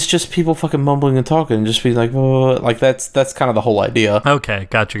mumblecore? Because it's just people fucking mumbling and talking and just be like, oh, like that's kind of the whole idea. Okay,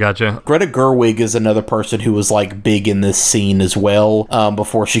 gotcha. Greta Gerwig is another person who was like big in this scene as well,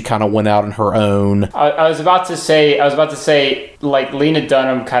 before she kind of went out on her own. I was about to say like Lena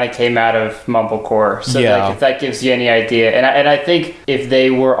Dunham kind of came out of mumblecore, so like, if that gives you any idea. And I think if they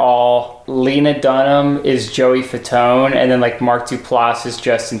were all, Lena Dunham is Joey Fatone, and then like Mark Duplass is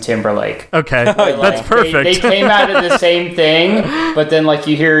Justin Timberlake. Okay, that's perfect. They came out of the same thing, but then like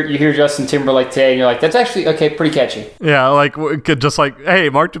you hear Justin Timberlake today, and you're like, that's actually pretty catchy. Yeah, like just like, hey,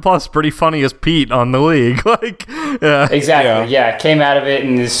 Mark Duplass is pretty funny as Pete on The League. Like, yeah, exactly. Yeah, came out of it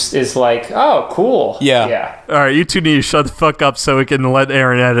and is like, oh, cool. Yeah. All right, you two need to shut the fuck up so we can let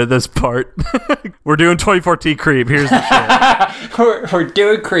Aaron edit this part. We're doing 2014 Creep. Here's the shit. We're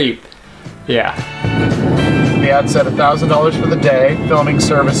doing Creep. Yeah. The ad said $1,000 for the day, filming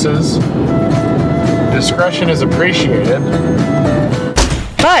services. Discretion is appreciated.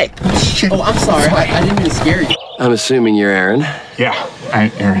 Hi! Oh, I'm sorry. I didn't mean to scare you. I'm assuming you're Aaron. Yeah,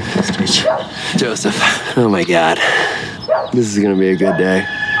 I'm Aaron. Nice to meet you. Joseph. Oh my God. This is gonna be a good day.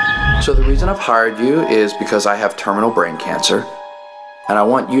 So the reason I've hired you is because I have terminal brain cancer, and I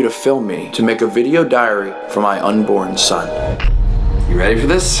want you to film me to make a video diary for my unborn son. You ready for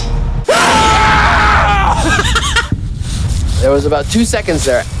this? There was about 2 seconds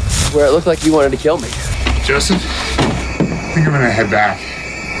there where it looked like you wanted to kill me. Joseph, I think I'm gonna head back.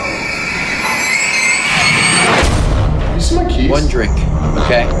 You see my keys? One drink,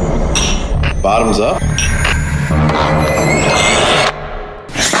 okay? Bottoms up.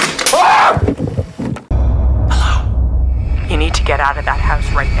 Hello. You need to get out of that house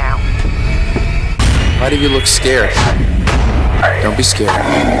right now. Why do you look scared? Don't be scared.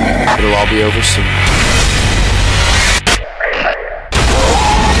 It'll all be over soon.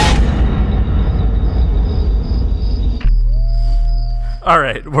 All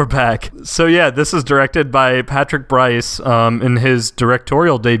right, we're back. So yeah, this is directed by Patrick Brice in his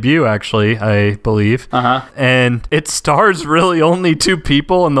directorial debut, actually, I believe. And it stars really only two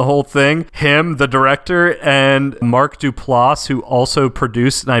people in the whole thing. Him, the director, and Mark Duplass, who also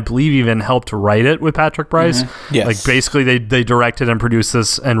produced and I believe even helped write it with Patrick Brice. Yes. Like basically they directed and produced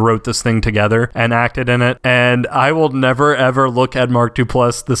this and wrote this thing together and acted in it. And I will never ever look at Mark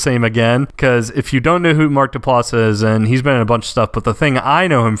Duplass the same again, because if you don't know who Mark Duplass is, and he's been in a bunch of stuff, but the thing I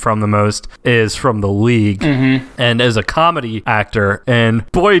know him from the most is from The League and as a comedy actor. And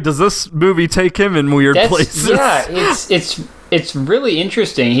boy, does this movie take him in weird places. Yeah, it's really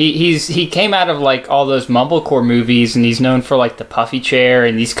interesting. He came out of like all those mumblecore movies, and he's known for like The Puffy Chair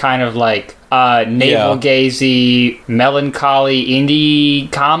and these kind of like navel-gazy, melancholy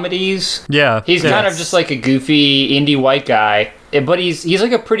indie comedies. Yeah, he's kind of just like a goofy indie white guy, but he's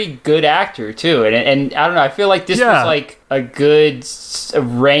like a pretty good actor too. And I don't know, I feel like this was like a good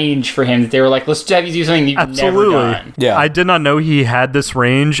range for him. That they were like, let's have you do something you've never done. Yeah, I did not know he had this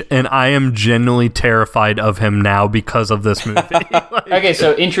range, and I am genuinely terrified of him now because of this movie. Okay,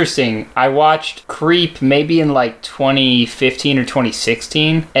 so interesting. I watched Creep maybe in like 2015 or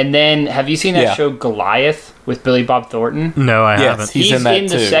 2016, and then have you seen that show Goliath with Billy Bob Thornton? No, I haven't. He's in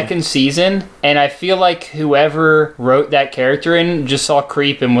the second season, and I feel like whoever wrote that character in just saw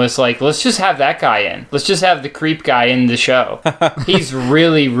Creep and was like, let's just have that guy in. Let's just have the Creep guy in the show. He's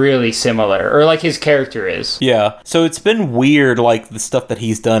really, really similar, or like his character is. Yeah, so it's been weird, like the stuff that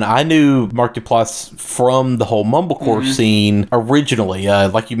he's done. I knew Mark Duplass from the whole mumblecore scene originally,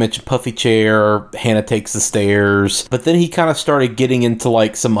 like you mentioned, Puffy Chair, Hannah Takes the Stairs, but then he kind of started getting into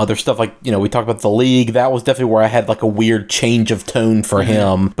like some other stuff, like, you know, we talked about The League. That was definitely where I had like a weird change of tone for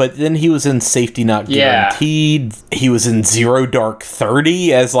him. But then he was in Safety Not Guaranteed. He was in Zero Dark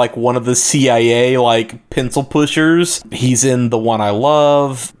 30 as like one of the CIA like pencil pushers. He's in The One I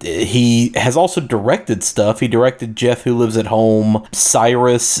Love. He has also directed stuff. He directed Jeff Who Lives at Home,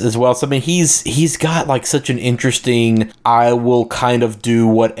 Cyrus as well. So I mean, he's got like such an interesting, I will kind of do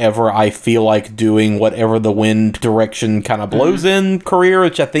whatever I feel like doing, whatever the wind direction kind of blows in career,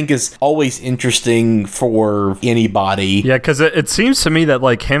 which I think is always interesting for anybody. Yeah, because it seems to me that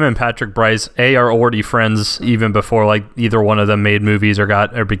like him and Patrick Brice are already friends even before like either one of them made movies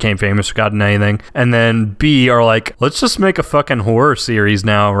or became famous or got in anything, and then B are like, let's just make a fucking horror series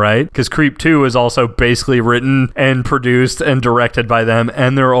now, right? Because Creep 2 is also basically written and produced and directed by them,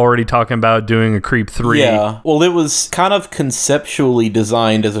 and they're already talking about doing a Creep 3. Yeah, well, it was kind of conceptually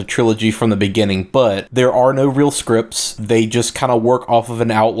designed as a trilogy from the beginning, but there are no real scripts. They just kind of work off of an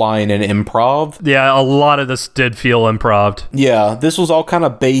outline and improv. Yeah, a lot of this did feel improv. Yeah, this was all kind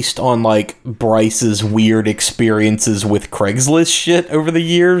of based on like Bryce's weird experiences with Craigslist shit over the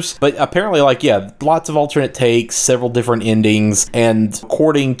years. But apparently, like, yeah, lots of alternate takes, several different endings, and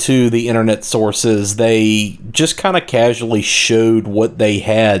according to the internet sources, they just kind of casually showed what they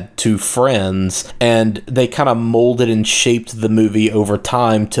had to friends, and they kind of molded and shaped the movie over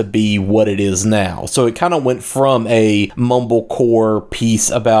time to be what it is now. So it kind of went from a mumblecore piece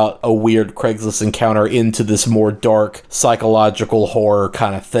about a weird Craigslist encounter into this more dark psychological horror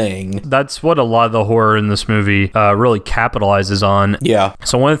kind of thing. That's what a lot of the horror in this movie really capitalizes on. Yeah.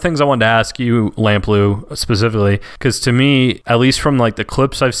 So one of the things I wanted to ask you, Lamplugh, specifically, because to me, at least from like the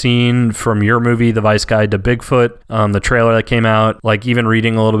clips I've seen from your movie, The Vice Guide to Bigfoot, the trailer that came out, like even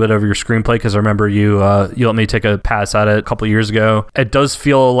reading a little bit of your screenplay, because I remember you let me take a pass at it a couple years ago. It does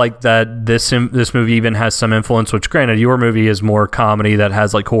feel like that this movie even has some influence, which granted, your movie is more comedy that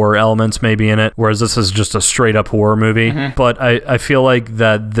has like horror elements maybe in it, whereas this is just a straight up horror movie. But I feel like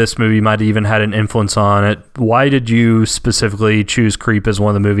that this movie might have even had an influence on it. Why did you specifically choose Creep as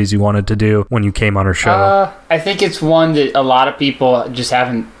one of the movies you wanted to do when you came on our show? I think it's one that a lot of people just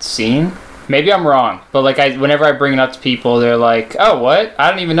haven't seen. Maybe I'm wrong, but like whenever I bring it up to people, they're like, "Oh, what? I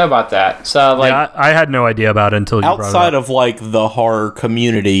don't even know about that." So like, yeah, I had no idea about it until you brought it up. Outside of like the horror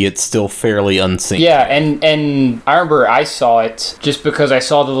community, it's still fairly unseen. Yeah, and I remember I saw it just because I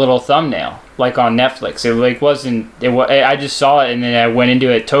saw the little thumbnail, like on Netflix. It like I just saw it and then I went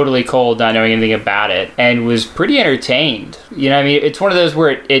into it totally cold, not knowing anything about it, and was pretty entertained. You know what I mean? It's one of those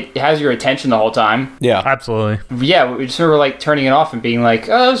where it has your attention the whole time. Yeah, absolutely. Yeah, we just remember like turning it off and being like,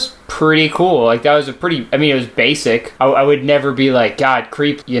 "Oh, that was pretty cool." Like that was a pretty, I mean, it was basic. I would never be like, God,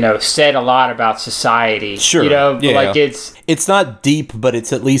 Creep, you know, said a lot about society. Sure. You know, yeah. like it it's not deep, but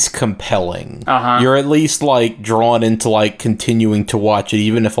it's at least compelling. Uh-huh. You're at least like drawn into like continuing to watch it,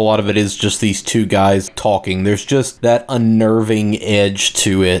 even if a lot of it is just these two guys talking. There's just that unnerving edge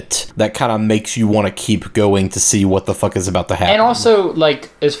to it that kind of makes you want to keep going to see what the fuck is about to happen. And also, like,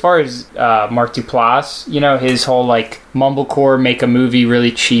 as far as Mark Duplass, you know, his whole, like, mumblecore, make a movie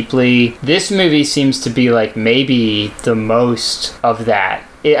really cheaply, this movie seems to be, like, maybe the most of that.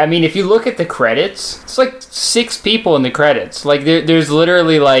 I mean, if you look at the credits, it's like 6 people in the credits. Like, there's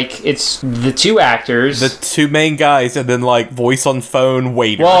literally, like, it's the 2 actors. The 2 main guys, and then, like, voice on phone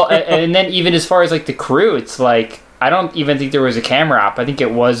waiter. Well, and then even as far as, like, the crew, it's like, I don't even think there was a camera op. I think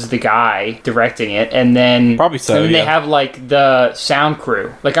it was the guy directing it, and then probably so. And then they have like the sound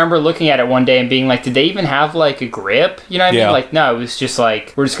crew. Like I remember looking at it one day and being like, "Did they even have like a grip?" You know what I mean? Like, no, it was just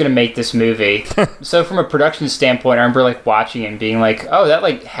like, we're just gonna make this movie. So from a production standpoint, I remember like watching it and being like, "Oh, that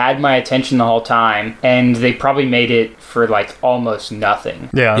like had my attention the whole time," and they probably made it for like almost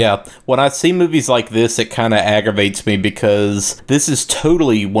nothing. Yeah. When I see movies like this, it kind of aggravates me because this is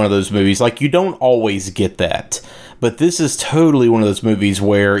totally one of those movies. Like, you don't always get that. But this is totally one of those movies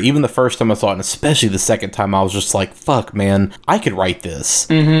where even the first time I saw it, and especially the second time, I was just like, fuck, man, I could write this.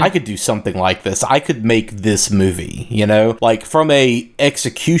 I could do something like this. I could make this movie, you know? Like, from a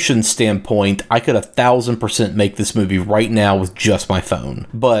execution standpoint, I could 1,000% make this movie right now with just my phone.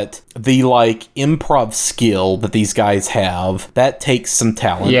 But the, like, improv skill that these guys have, that takes some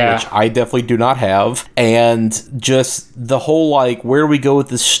talent, which I definitely do not have. And just the whole, like, where do we go with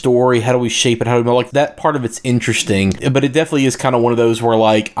this story? How do we shape it? How do we, like, that part of it's interesting. But it definitely is kind of one of those where,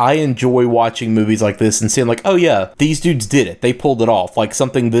 like, I enjoy watching movies like this and seeing, like, oh yeah, these dudes did it. They pulled it off. Like,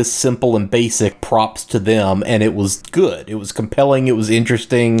 something this simple and basic, props to them, and it was good. It was compelling. It was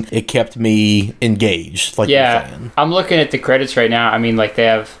interesting. It kept me engaged, like you're saying. I'm looking at the credits right now. I mean, like, they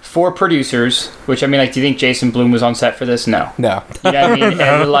have 4 producers, which, I mean, like, do you think Jason Blum was on set for this? No. No. You know what I mean?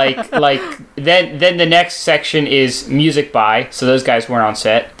 And, like then the next section is music by, so those guys weren't on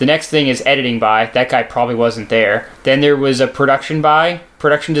set. The next thing is editing by. That guy probably wasn't there. Then there was a production by,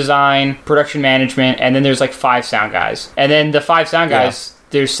 production design, production management, and then there's like 5 sound guys. And then the 5 sound guys,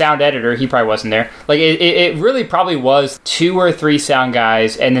 there's sound editor, he probably wasn't there. Like, it really probably was 2 or 3 sound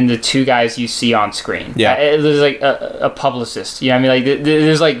guys, and then the 2 guys you see on screen. There's like a publicist, you know what I mean? Like,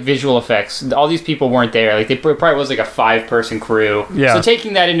 there's like visual effects. All these people weren't there. Like, it probably was like a 5-person crew. So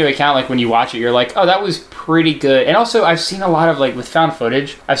taking that into account, like, when you watch it, you're like, oh, that was pretty good. And also, I've seen a lot of, like, with found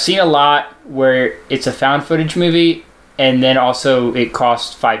footage, I've seen a lot where it's a found footage movie, and then also it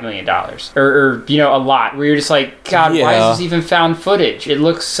cost $5 million. Or, you know, a lot. Where you're just like, God, why is this even found footage? It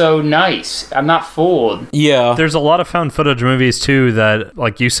looks so nice. I'm not fooled. Yeah. There's a lot of found footage movies, too, that,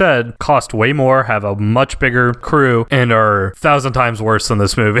 like you said, cost way more, have a much bigger crew, and are 1,000 times worse than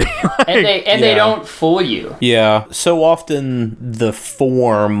this movie. They don't fool you. Yeah. So often the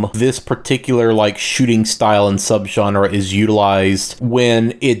form, this particular, like, shooting style and subgenre is utilized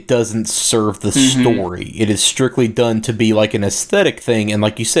when it doesn't serve the story. It is strictly done to be like an aesthetic thing, and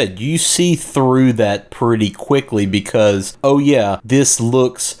like you said, you see through that pretty quickly because, oh yeah, this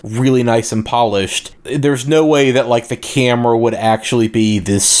looks really nice and polished. There's no way that, like, the camera would actually be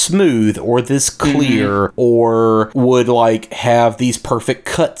this smooth or this clear or would, like, have these perfect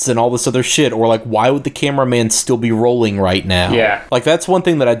cuts and all this other shit, or, like, why would the cameraman still be rolling right now? Like, that's one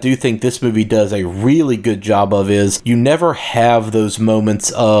thing that I do think this movie does a really good job of, is you never have those moments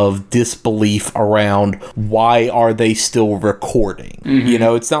of disbelief around why are they still recording. You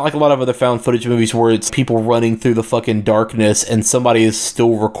know, it's not like a lot of other found footage movies where it's people running through the fucking darkness and somebody is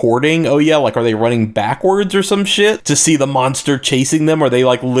still recording. Oh yeah, like, are they running backwards or some shit to see the monster chasing them? Or are they,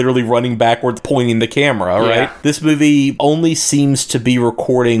 like, literally running backwards pointing the camera, right? This movie only seems to be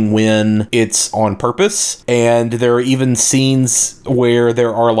recording when it's on purpose, and there are even scenes where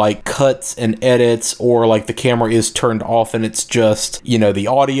there are, like, cuts and edits, or, like, the camera is turned off and it's just, you know, the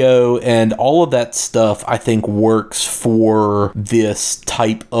audio, and all of that stuff I think works for this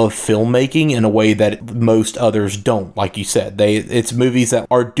type of filmmaking in a way that most others don't. Like you said, it's movies that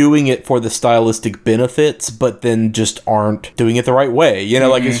are doing it for the stylistic benefits, but then just aren't doing it the right way. You know,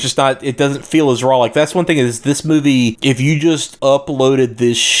 like, it's just not, it doesn't feel as raw. Like, that's one thing, is this movie, if you just uploaded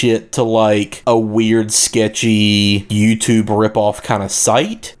this shit to, like, a weird, sketchy YouTube ripoff kind of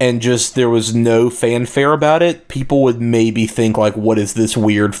site, and just there was no fanfare about it, people would maybe think, like, what is this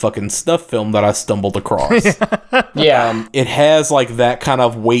weird fucking stuff film that I stumbled across? Yeah. It has like that kind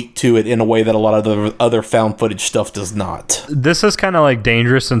of weight to it in a way that a lot of the other found footage stuff does not. This is kind of like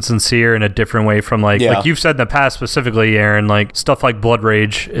dangerous and sincere in a different way from like you've said in the past specifically, Aaron, like stuff like Blood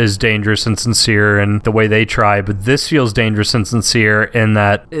Rage is dangerous and sincere and the way they try, but this feels dangerous and sincere in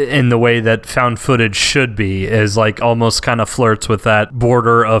the way that found footage should be, is like almost kind of flirts with that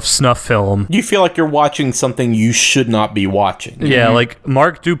border of snuff film. You feel like you're watching something you should not be watching. Yeah, like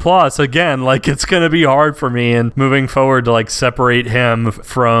Mark Duplass, again, like it's going to be hard for me and moving forward to like separate him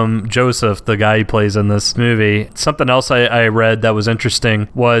from Joseph, the guy he plays in this movie. Something else I read that was interesting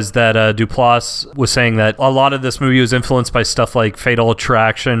was that Duplass was saying that a lot of this movie was influenced by stuff like Fatal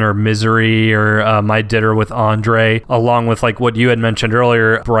Attraction or Misery or My Dinner with Andre, along with like what you had mentioned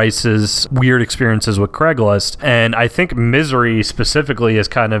earlier, Bryce's weird experiences with Craigslist. And I think Misery specifically is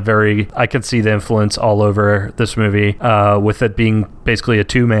kind of I can see the influence all over this movie, with it being basically a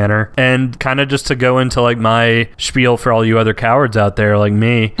two-manner. And kind of just to go into like my spiel for all you other cowards out there like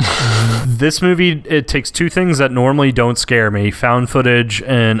me, this movie, it takes two things that normally don't scare me: found footage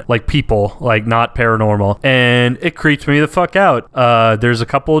and like people, like not paranormal, and it creeps me the fuck out. There's a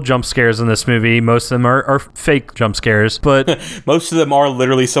couple of jump scares in this movie. Most of them are fake jump scares, but most of them are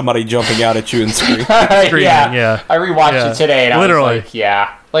literally somebody jumping out at you and screaming. Yeah. I rewatched it today and I was like,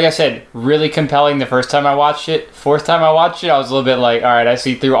 yeah. Like I said, really compelling the first time I watched it. Fourth time I watched it, I was a little bit like, all right, I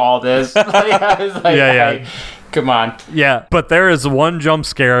see through all this. I was like, hey, come on. Yeah, but there is one jump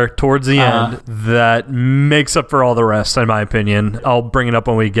scare towards the end that makes up for all the rest, in my opinion. I'll bring it up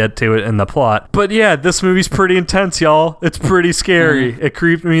when we get to it in the plot. But yeah, this movie's pretty intense, y'all. It's pretty scary. It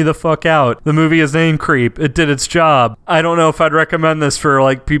creeped me the fuck out. The movie is named Creep. It did its job. I don't know if I'd recommend this for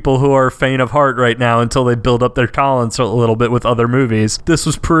like people who are faint of heart right now until they build up their tolerance a little bit with other movies. This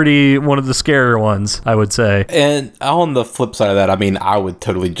was pretty one of the scarier ones, I would say. And on the flip side of that, I mean, I would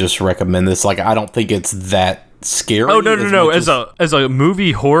totally just recommend this. Like, I don't think it's that scary. Oh no! As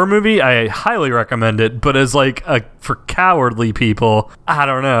a horror movie, I highly recommend it. But as like for cowardly people, I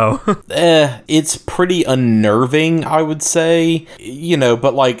don't know. It's pretty unnerving, I would say.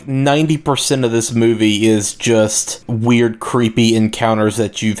 But like 90% of this movie is just weird, creepy encounters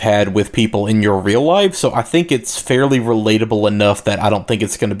that you've had with people in your real life. So I think it's fairly relatable enough that I don't think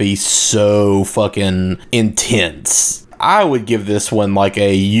it's going to be so fucking intense. I would give this one like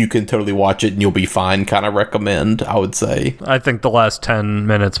a you can totally watch it and you'll be fine kind of recommend, I would say. I think the last 10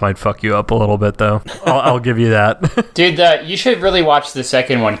 minutes might fuck you up a little bit, though. I'll give you that. Dude, you should really watch the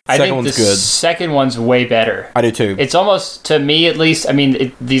second one. I think the second one's way better. I do too. It's almost, to me at least, I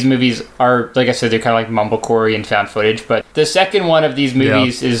mean, these movies are, like I said, they're kind of like mumblecore and found footage, but the second one of these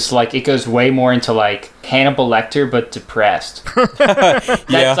movies is like, it goes way more into like Hannibal Lecter, but depressed.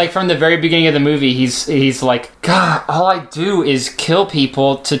 That's like from the very beginning of the movie, he's like, God, all I do is kill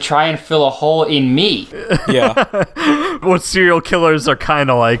people to try and fill a hole in me. Yeah. What serial killers are kind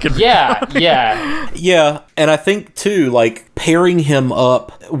of like. Yeah. Yeah, and I think too, like, pairing him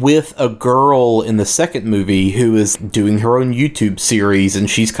up with a girl in the second movie who is doing her own YouTube series, and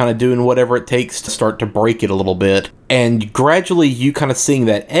she's kind of doing whatever it takes to start to break it a little bit. And gradually you kind of seeing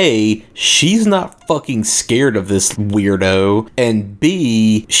that, A, she's not fucking scared of this weirdo, and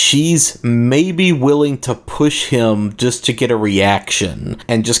B, she's maybe willing to push him just to get a reaction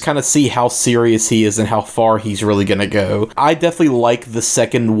and just kind of see how serious he is and how far he's really gonna go. I definitely like the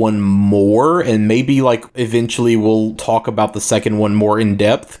second one more, and maybe like eventually we'll talk about the second one more in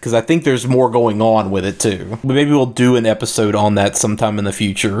depth, because I think there's more going on with it too. But maybe we'll do an episode on that sometime in the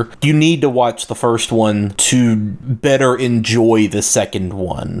future. You need to watch the first one to better enjoy the second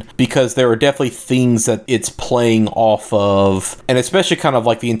one, because there are definitely things that it's playing off of, and especially kind of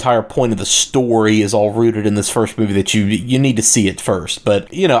like the entire point of the story is all rooted in this first movie that you need to see it first. But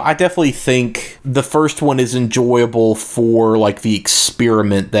I definitely think the first one is enjoyable for like the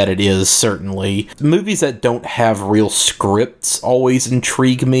experiment that it is. Certainly movies that don't have real scripts always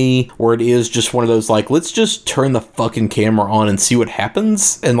intrigue me, where it is just one of those like, let's just turn the fucking camera on and see what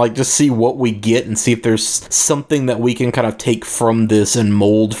happens, and like just see what we get and see if there's something that we can kind of take from this and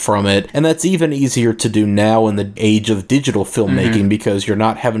mold from it. And that's even easier to do now in the age of digital filmmaking, because you're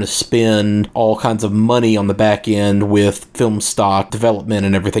not having to spend all kinds of money on the back end with film stock development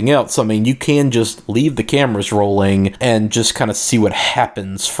and everything else. So, I mean, you can just leave the cameras rolling and just kind of see what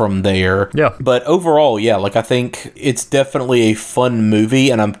happens from there. Yeah. But overall, yeah, like I think it's definitely a fun movie,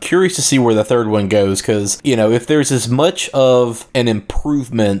 and I'm curious to see where the third one goes, because, if there's as much of an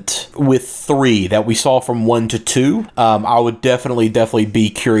improvement with 3 that we saw from 1 to 2. I would definitely be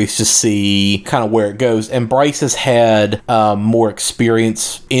curious to see kind of where it goes. And Bryce has had more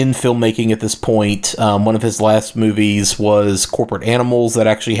experience in filmmaking at this point. One of his last movies was Corporate Animals that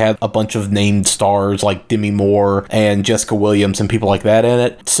actually had a bunch of named stars like Demi Moore and Jessica Williams and people like that in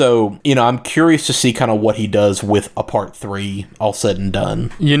it. So, I'm curious to see kind of what he does with a part 3 all said and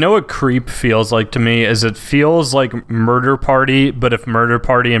done. You know what Creep feels like to me is it feels like Murder Party, but if Murder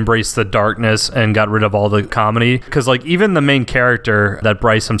Party embraced the darkness and got rid of all the comedy. Because like even the main character that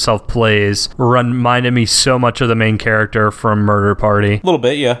Bryce himself plays reminded me so much of the main character from Murder Party. A little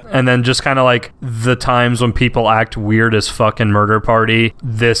bit, yeah. And then just kind of like the times when people act weird as fuck in Murder Party,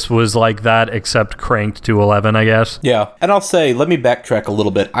 this was like that except cranked to 11, I guess. Yeah. And I'll say, let me backtrack a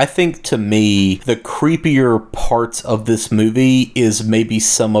little bit. I think to me, the creepier parts of this movie is maybe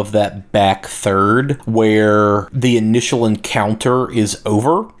some of that back third where the initial encounter is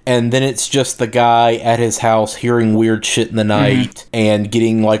over. And then it's just the guy at his house hearing weird shit in the night and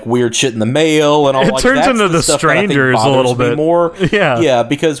getting like weird shit in the mail and all. It turns into the Strangers a little bit more. Yeah,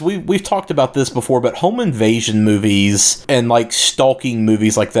 because we've talked about this before, but home invasion movies and like stalking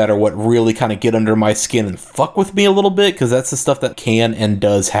movies like that are what really kind of get under my skin and fuck with me a little bit because that's the stuff that can and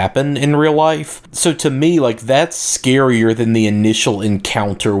does happen in real life. So to me, like that's scarier than the initial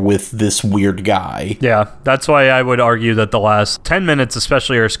encounter with this weird guy. Yeah, that's why I would argue that the last 10 minutes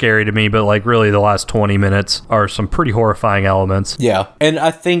especially are scary to me, but like really the last 20 minutes are some pretty horrifying elements. Yeah, and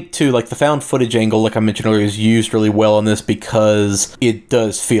I think too, like the found footage angle, like I mentioned earlier, is used really well in this because it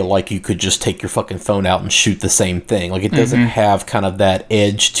does feel like you could just take your fucking phone out and shoot the same thing. Like it doesn't have kind of that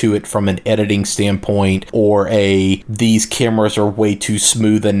edge to it from an editing standpoint or these cameras are way too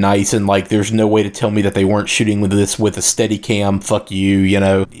smooth and nice and like there's no way to tell me that they weren't shooting with this with a Steadicam, fuck you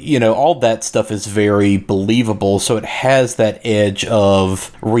know, all that stuff is very believable, so it has that edge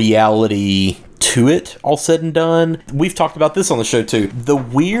of reality to it, all said and done. We've talked about this on the show too. The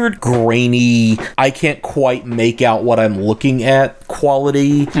weird, grainy, I can't quite make out what I'm looking at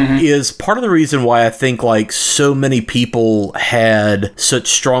quality is part of the reason why I think like so many people had such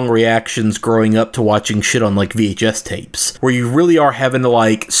strong reactions growing up to watching shit on like VHS tapes, where you really are having to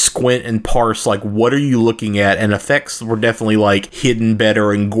like squint and parse like what are you looking at, and effects were definitely like hidden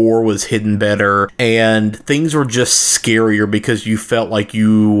better and gore was hidden better and things were just scarier because you felt like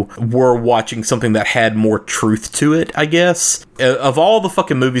you were watching something that had more truth to it, I guess. Of all the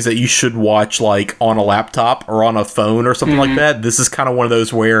fucking movies that you should watch like on a laptop or on a phone or something like that, this is kind of one of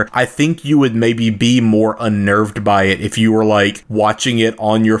those where I think you would maybe be more unnerved by it if you were like watching it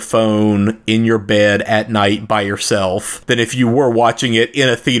on your phone in your bed at night by yourself than if you were watching it in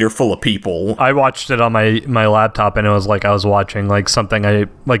a theater full of people. I watched it on my laptop and it was like I was watching like something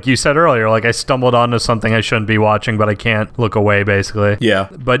like you said earlier, like I stumbled onto something I shouldn't be watching but I can't look away basically. Yeah.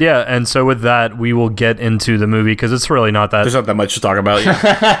 But yeah, and so with that we will get into the movie because it's really not that... There's not that much to talk about.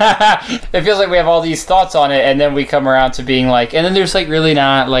 It feels like we have all these thoughts on it and then we come around to being like, and then there's like really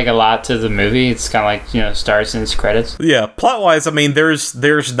not like a lot to the movie. It's kind of like, you know, starts and credits. Yeah, plot-wise, I mean, there's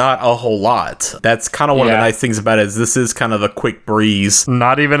not a whole lot. That's kind of one of the nice things about it is this is kind of a quick breeze.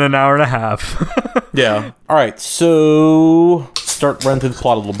 Not even an hour and a half. Yeah. All right, so start running through the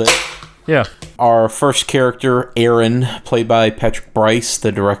plot a little bit. Yeah. Our first character, Aaron, played by Patrick Brice,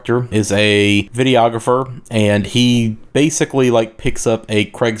 the director, is a videographer, and he basically like picks up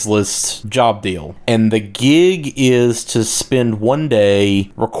a Craigslist job deal. And the gig is to spend one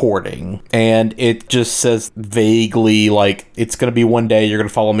day recording. And it just says vaguely like, it's going to be one day, you're going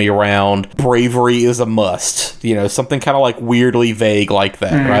to follow me around. Bravery is a must. You know, something kind of like weirdly vague like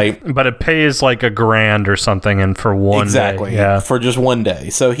that, right? But it pays like $1,000 or something and for one exactly, day. Yeah. For just one day.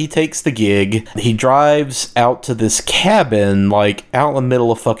 So he takes the gig. He drives out to this cabin, like out in the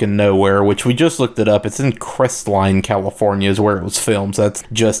middle of fucking nowhere, which we just looked it up. It's in Crestline, California is where it was filmed. So that's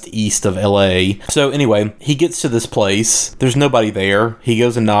just east of LA. So anyway, he gets to this place. There's nobody there. He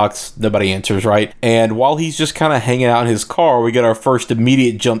goes and knocks. Nobody answers, right? And while he's just kind of hanging out in his car, we get our first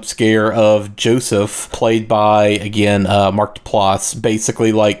immediate jump scare of Joseph, played by, again, Mark Duplass,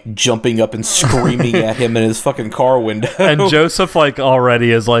 basically like jumping up and screaming at him in his fucking car window. And Joseph like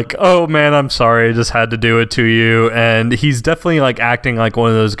already is like, oh man, I'm sorry, I just had to do it to you. And he's definitely like acting like one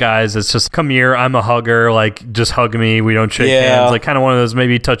of those guys that's just, come here, I'm a hugger, like just hug me, we don't shake hands, like kind of one of those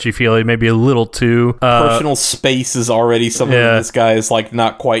maybe touchy-feely, maybe a little too personal space is already something that this guy is like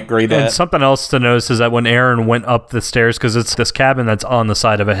not quite great at. And something else to notice is that when Aaron went up the stairs, because it's this cabin that's on the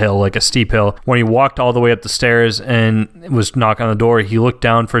side of a hill, like a steep hill, when he walked all the way up the stairs and was knocking on the door, he looked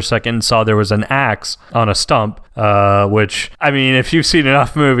down for a second and saw there was an axe on a stump, which, I mean, if you've seen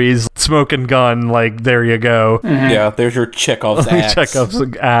enough movies, smoking gun, like, there you go. Yeah, there's your Chekhov's axe. Chekhov's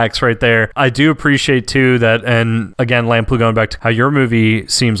axe right there. I do appreciate too that, and again, Lamplugh, going back to how your movie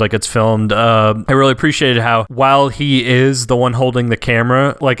seems like it's filmed, I really appreciated how, while he is the one holding the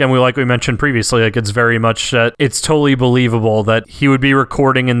camera, like we mentioned previously, like, it's very much that it's totally believable that he would be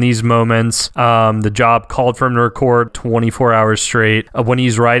recording in these moments. The job called for him to record 24 hours straight. When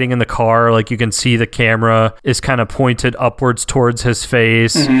he's riding in the car, like, you can see the camera is kind of pointed upwards towards his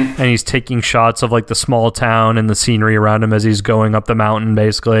face, and he's taking shots of, like, the small town and the scenery around him as he's going up the mountain,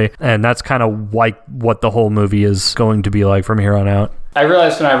 basically. And that's kind of like what the whole movie is going to be like from here on out. I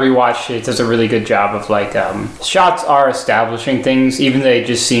realized when I rewatched it does a really good job of, like, shots are establishing things, even though they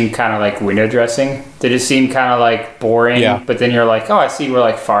just seem kind of like window dressing. They just seem kind of like boring, but then you're like, oh, I see we're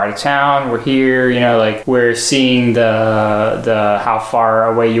like far out of town, we're here, you know, like we're seeing the how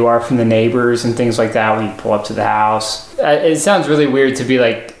far away you are from the neighbors and things like that when you pull up to the house. It sounds really weird to be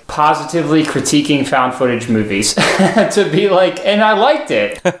like positively critiquing found footage movies to be like, and I liked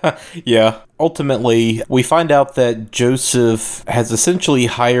it. Yeah. Ultimately, we find out that Joseph has essentially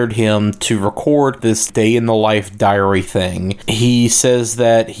hired him to record this day-in-the-life diary thing. He says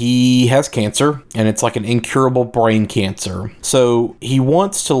that he has cancer, and it's like an incurable brain cancer. So he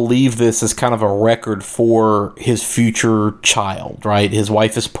wants to leave this as kind of a record for his future child, right? His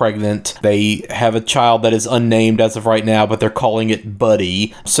wife is pregnant. They have a child that is unnamed as of right now, but they're calling it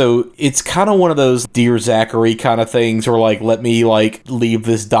Buddy. So it's kind of one of those Dear Zachary kind of things, or like, let me like leave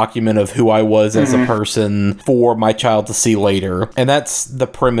this document of who I was as a person for my child to see later. And that's the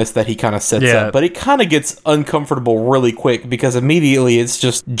premise that he kind of sets up. But it kind of gets uncomfortable really quick, because immediately it's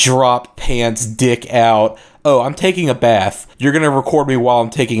just drop pants, dick out. Oh, I'm taking a bath. You're going to record me while I'm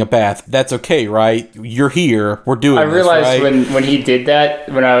taking a bath. That's okay, right? You're here. We're doing this, right? I realized when he did that,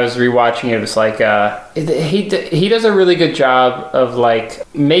 when I was rewatching it, it was like, he does a really good job of, like,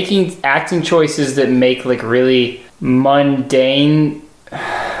 making acting choices that make, like, really mundane...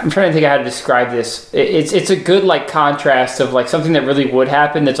 I'm trying to think of how to describe this. It's a good, like, contrast of, like, something that really would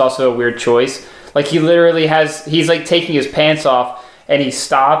happen that's also a weird choice. Like, he literally he's, like, taking his pants off, and he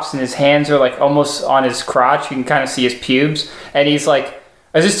stops, and his hands are, like, almost on his crotch. You can kind of see his pubes. And he's like,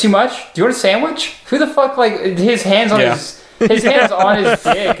 is this too much? Do you want a sandwich? Who the fuck, like, his hands on his hands on his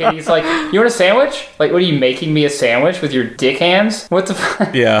dick, and he's like, you want a sandwich? Like, what are you, making me a sandwich with your dick hands? What the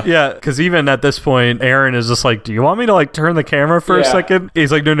fuck? Yeah, because even at this point, Aaron is just like, do you want me to, like, turn the camera for a second?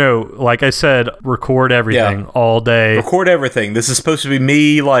 He's like, no, like I said, record everything all day. Record everything. This is supposed to be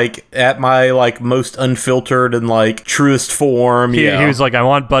me, like, at my, like, most unfiltered and, like, truest form. He was like, I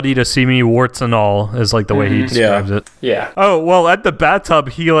want Buddy to see me warts and all, is, like, the way he describes it. Yeah. Oh, well, at the bathtub,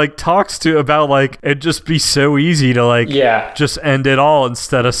 he, like, talks about, like, it'd just be so easy to, like, just end it all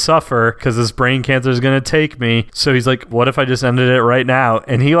instead of suffer, because this brain cancer is gonna take me. So he's like, what if I just ended it right now?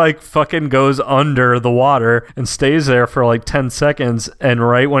 And he, like, fucking goes under the water and stays there for like 10 seconds, and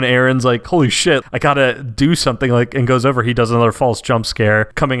right when Aaron's like, holy shit, I gotta do something, like, and goes over, he does another false jump scare,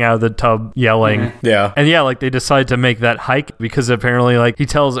 coming out of the tub yelling. And like, they decide to make that hike because apparently, like, he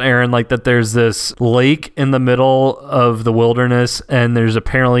tells Aaron, like, that there's this lake in the middle of the wilderness, and there's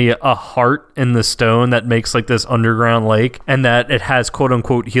apparently a heart in the stone that makes, like, this underground lake, and that it has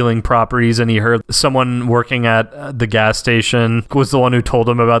quote-unquote healing properties. And he heard someone working at the gas station was the one who told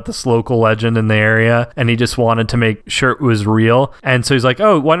him about this local legend in the area, and he just wanted to make sure it was real. And so he's like,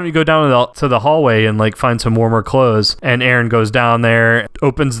 oh, why don't you go down to the hallway and, like, find some warmer clothes? And Aaron goes down there,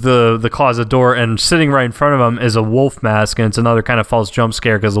 opens the closet door, and sitting right in front of him is a wolf mask. And it's another kind of false jump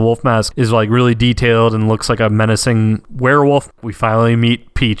scare, because the wolf mask is, like, really detailed and looks like a menacing werewolf. We finally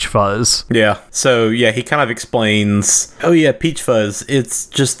meet Peach Fuzz. So he kind of explains, oh yeah, Peach Fuzz, it's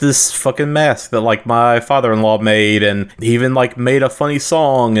just this fucking mask that, like, my father-in-law made, and he even, like, made a funny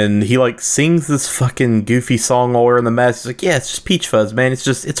song, and he, like, sings this fucking goofy song while we're in the mask. He's like, yeah, it's just Peach Fuzz, man,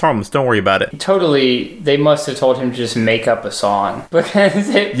 it's harmless, don't worry about it. Totally, they must have told him to just make up a song, because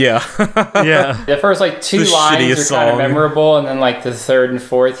the first, like, two lines are kind of memorable, and then, like, the third and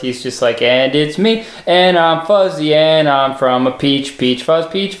fourth, he's just like, and it's me, and I'm fuzzy, and I'm from a peach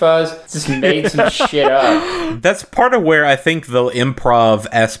fuzz. Just made some shit up. That's part of where I think the improv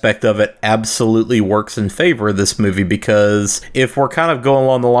aspect of it absolutely works in favor of this movie, because if we're kind of going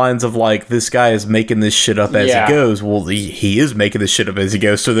along the lines of, like, this guy is making this shit up as he goes, well, he is making this shit up as he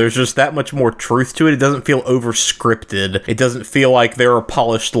goes, so there's just that much more truth to it. It doesn't feel over-scripted. It doesn't feel like there are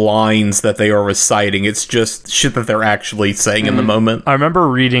polished lines that they are reciting. It's just shit that they're actually saying in the moment. I remember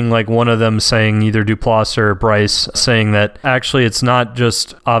reading, like, one of them saying, either Duplass or Bryce, saying that actually it's not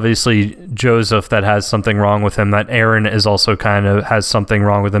just obviously Joseph that has something wrong with him, that Aaron Aaron is also kind of has something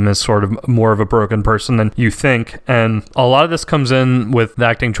wrong with him, is sort of more of a broken person than you think. And a lot of this comes in with the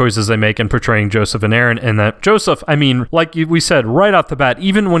acting choices they make in portraying Joseph and Aaron, and that Joseph, I mean, like we said right off the bat,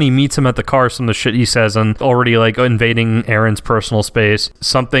 even when he meets him at the car, some of the shit he says and already like invading Aaron's personal space,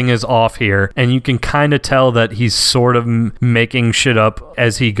 something is off here. And you can kind of tell that he's sort of making shit up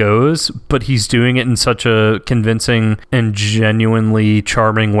as he goes, but he's doing it in such a convincing and genuinely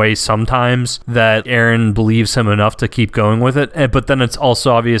charming way sometimes that Aaron believes him enough to keep going with it. But then it's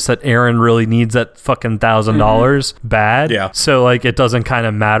also obvious that Aaron really needs that fucking $1,000 bad. Yeah. So like it doesn't kind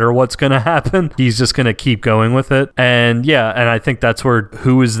of matter what's going to happen. He's just going to keep going with it. And yeah, and I think that's where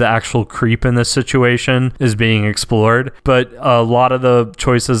who is the actual creep in this situation is being explored. But a lot of the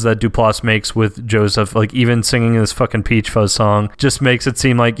choices that Duplass makes with Joseph, like even singing this fucking Peach Fuzz song, just makes it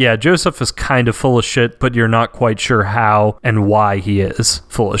seem like, yeah, Joseph is kind of full of shit, but you're not quite sure how and why he is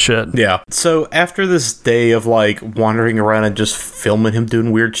full of shit. Yeah. So after this day of like wandering around and just filming him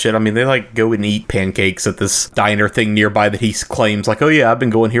doing weird shit, I mean, they like go and eat pancakes at this diner thing nearby that he claims like, oh yeah, I've been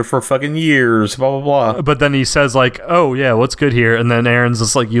going here for fucking years, blah, blah, blah. But then he says like, oh yeah, what's good here? And then Aaron's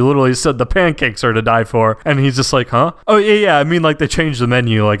just like, you literally said the pancakes are to die for. And he's just like, huh? Oh yeah, I mean, like they changed the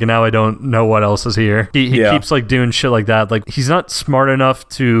menu, like, and now I don't know what else is here. He keeps like doing shit like that. Like he's not smart enough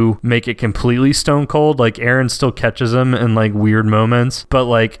to make it completely stone cold. Like Aaron still catches him in like weird moments, but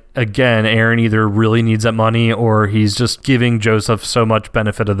like again, Aaron either really needs that money or he's just giving Joseph so much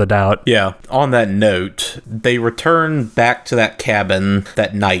benefit of the doubt. Yeah. On that note, they return back to that cabin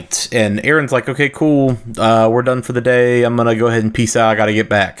that night, and Aaron's like, okay, cool. We're done for the day. I'm going to go ahead and peace out. I got to get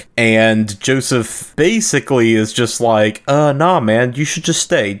back. And Joseph basically is just like, nah, man, you should just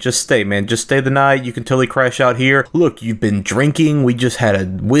stay. Just stay, man. Just stay the night. You can totally crash out here. Look, you've been drinking. We just had a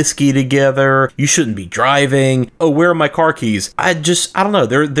whiskey together. You shouldn't be driving. Oh, where are my car keys? I don't know.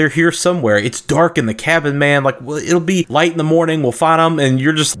 They're here somewhere. It's dark in the cabin, man. Like, well, it'll be light in the morning. We'll find them. And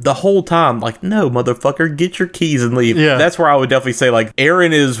you're just the whole time like, no, motherfucker, get your keys and leave. Yeah. That's where I would definitely say like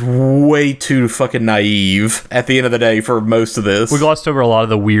Aaron is way too fucking naive at the end of the day for most of this. We glossed over a lot of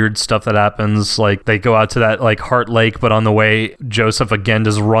the weird stuff that happens. Like they go out to that like Heart Lake, but on the way, Joseph again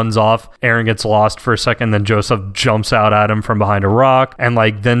just runs off. Aaron gets lost for a second. Then Joseph jumps out at him from behind a rock and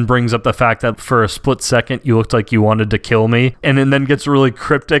like then brings up the fact that for a split second, you looked like you wanted to kill me. And then gets really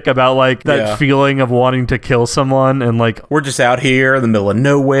cryptic about like that feeling of wanting to kill someone. And like, we're just out here in the middle of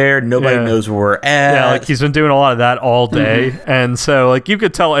nowhere. Nobody knows where we're at. Yeah, like he's been doing a lot of that all day. And so like you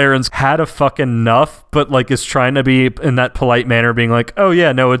could tell Aaron's had a fucking enough, but like is trying to be in that polite manner, being like, oh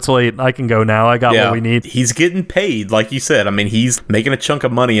yeah, no, it's late. I can go now. I got what we need. He's getting paid, like you said. I mean, he's making a chunk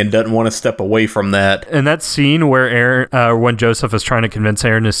of money and doesn't want to step away from that. And that scene where Aaron, when Joseph is trying to convince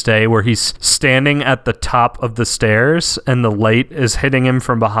Aaron to stay, where he's standing at the top of the stairs and the light is hitting him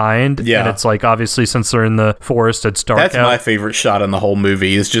from behind. Yeah. And it's like, obviously, since they're in the forest, it's dark That's out. my favorite shot in the whole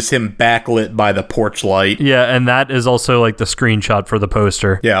movie, is just him backlit by the porch light. Yeah, and that is also like the screenshot for the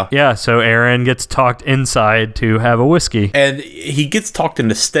poster. Yeah. Yeah, so Aaron gets talked inside to have a whiskey. And he gets talked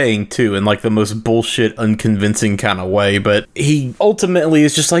into staying, too, in like the most bullshit, unconvincing kind of way. But he ultimately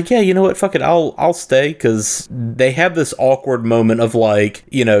is just like, yeah, you know what, fuck it, I'll stay. Because they have this awkward moment of like,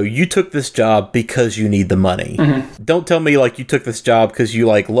 you know, you took this job because you need the money. Don't tell me like you took this job because you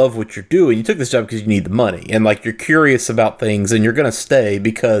like love what you're doing. You took this job because you need the money. And like you're curious about things and you're going to stay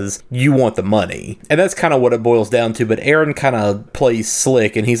because you want the money. And that's kind of what it boils down to. But Aaron kind of plays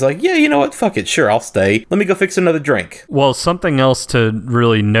slick and he's like, yeah, you know what, fuck it, sure, I'll stay. Let me go fix another drink. Well, something else to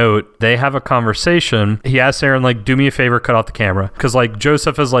really note, they have a conversation. He asks Aaron, like, do me a favor, cut off the camera. Because, like,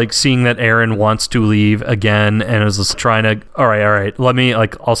 Joseph is, like, seeing that Aaron wants to leave again and is just trying to, all right, let me,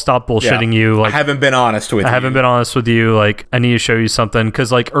 like, I'll stop bullshitting you. Like, I haven't been honest with you. Like, I need to show you something.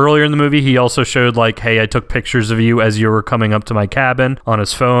 Because, like, earlier in the movie, he also showed, like, hey, I took pictures of you as you were coming up to my cabin on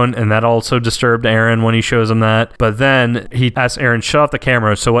his phone. And that also disturbed Aaron when he shows him that. But then he asks Aaron, shut off the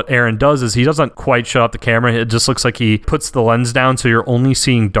camera. So what Aaron does is he doesn't quite shut off the camera. It just looks like he puts the lens down so you're only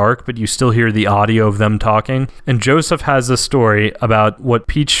seeing dark, but you still hear the audio of them talking. And Joseph has this story about what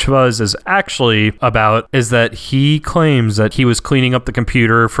Peach Fuzz is actually about, is that he claims that he was cleaning up the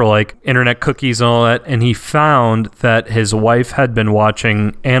computer for like internet cookies and all that, and he found that his wife had been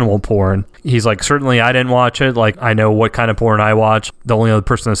watching animal porn. He's like, certainly I didn't watch it. Like, I know what kind of porn I watch. The only other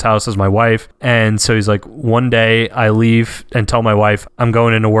person in this house is my wife. And so he's like, one day I leave and tell my wife I'm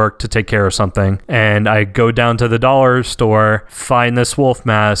going into work to take care of something. And I go down to the dollar store, find this wolf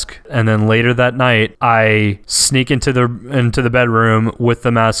mask. And then later that night, I sneak into the bedroom with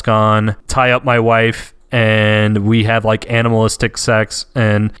the mask on, tie up my wife and we had like animalistic sex,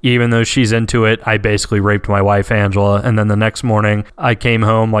 and even though she's into it, I basically raped my wife Angela. And then the next morning I came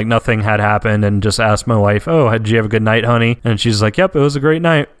home like nothing had happened and just asked my wife, oh, did you have a good night, honey? And she's like, yep, it was a great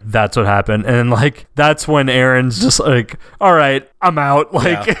night. That's what happened. And like that's when Aaron's just like, all right, I'm out.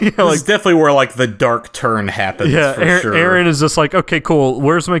 Like, you know, this is definitely where like the dark turn happens. Yeah, for sure. Aaron is just like, okay, cool.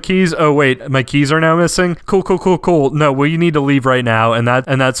 Where's my keys? Oh wait, my keys are now missing. Cool. No, well, you need to leave right now. And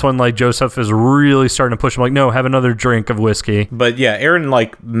that's when like Joseph is really starting to push him. Like, no, have another drink of whiskey. But yeah, Aaron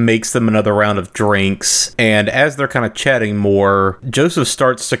like makes them another round of drinks, and as they're kind of chatting more, Joseph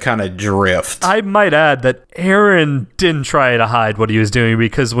starts to kind of drift. I might add that Aaron didn't try to hide what he was doing,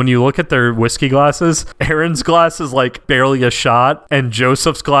 because when you look at their whiskey glasses, Aaron's glass is like barely a shot, and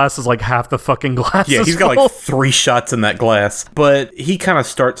Joseph's glass is like half the fucking glass. Yeah, he's got like 3 shots in that glass. But he kind of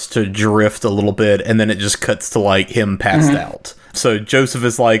starts to drift a little bit, and then it just cuts to like him passed out. So Joseph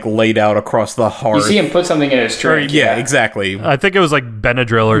is like laid out across the hearth. You see him put something in his drink. Yeah, exactly. I think it was like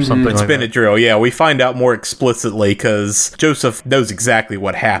Benadryl or something. It's Benadryl, yeah. We find out more explicitly because Joseph knows exactly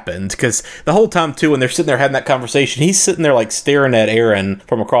what happened. Because the whole time, too, when they're sitting there having that conversation, he's sitting there like staring at Aaron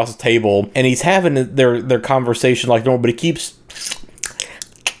from across the table, and he's having their conversation like normal, but he keeps...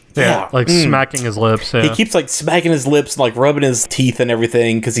 like smacking his lips. Yeah. He keeps like smacking his lips, and like rubbing his teeth and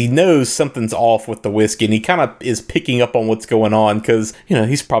everything, because he knows something's off with the whiskey, and he kind of is picking up on what's going on, because, you know,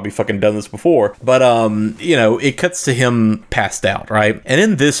 he's probably fucking done this before. But, you know, it cuts to him passed out, right? And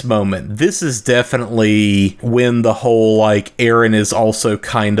in this moment, this is definitely when the whole, like, Aaron is also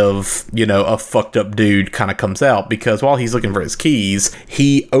kind of, you know, a fucked up dude kind of comes out, because while he's looking for his keys,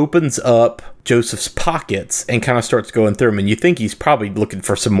 he opens up Joseph's pockets and kind of starts going through them, and you think he's probably looking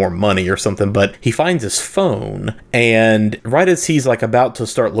for some more money or something, but he finds his phone, and right as he's like about to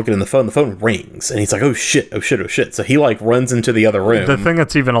start looking in the phone rings, and he's like, oh shit. So he like runs into the other room. The thing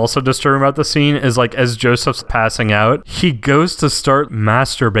that's even also disturbing about the scene is like as Joseph's passing out, he goes to start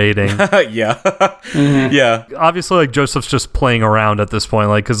masturbating. Yeah. Obviously, like Joseph's just playing around at this point,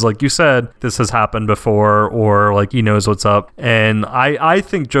 like, because like you said, this has happened before, or like he knows what's up, and I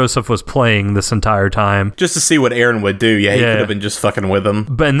think Joseph was playing this entire time just to see what Aaron would do. Yeah, he could have been just fucking with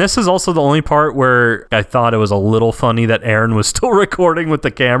him. And this is also the only part where I thought it was a little funny that Aaron was still recording with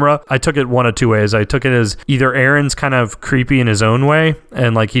the camera. I took it one of two ways. I took it as either Aaron's kind of creepy in his own way,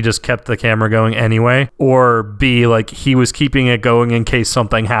 and like he just kept the camera going anyway, or B, like he was keeping it going in case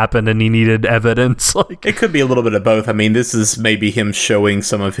something happened and he needed evidence. Like, it could be a little bit of both. I mean, this is maybe him showing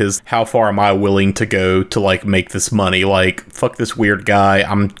some of his, how far am I willing to go to like make this money? Like, fuck this weird guy,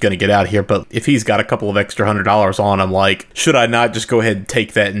 I'm gonna get out of here. But if he's got a couple of extra $100 on him, like, should I not just go ahead and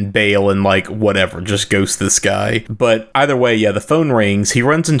take that and bail and like whatever, just ghost this guy? But either way, yeah, the phone rings. He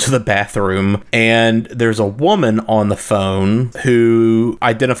runs into the bathroom, and there's a woman on the phone who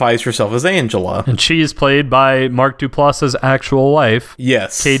identifies herself as Angela, and she is played by Mark Duplass's actual wife.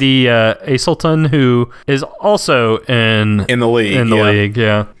 Yes, Katie Aselton, who is also in the league.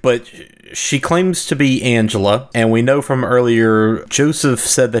 Yeah, but she claims to be Angela, and we know from earlier, Joseph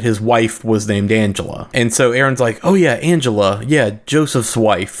said that his wife was named Angela. And so Aaron's like, oh yeah, Angela, yeah, Joseph's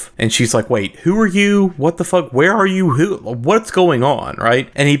wife. And she's like, wait, who are you? What the fuck? Where are you? What's going on, right?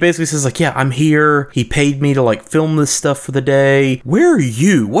 And he basically says like, yeah, I'm here. He paid me to like film this stuff for the day. Where are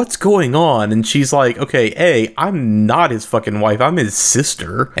you? What's going on? And she's like, okay, A, I'm not his fucking wife. I'm his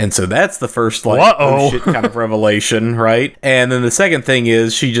sister. And so that's the first like, oh shit kind of revelation, right? And then the second thing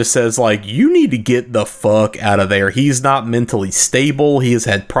is she just says like, you need to get the fuck out of there. He's not mentally stable. He has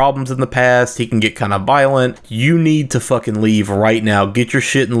had problems in the past. He can get kind of violent. You need to fucking leave right now. Get your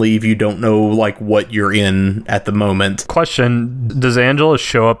shit and leave. You don't know like what you're in at the moment. Question, does Angela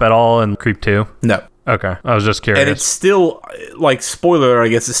show up at all in Creep 2? No. Okay, I was just curious. And it's still, like, spoiler, I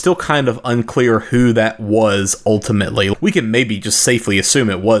guess, it's still kind of unclear who that was ultimately. We can maybe just safely assume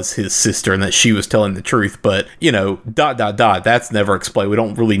it was his sister and that she was telling the truth, but, you know, ... that's never explained. We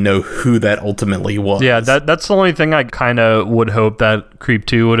don't really know who that ultimately was. Yeah, that's the only thing I kind of would hope that Creep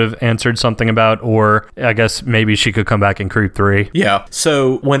 2 would have answered something about, or I guess maybe she could come back in Creep 3. Yeah,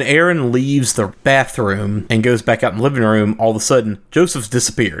 so when Aaron leaves the bathroom and goes back out in the living room, all of a sudden, Joseph's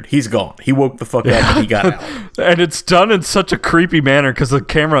disappeared. He's gone. He woke the fuck up. He got out. And it's done in such a creepy manner because the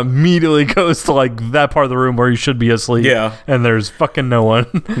camera immediately goes to like that part of the room where you should be asleep. Yeah. And there's fucking no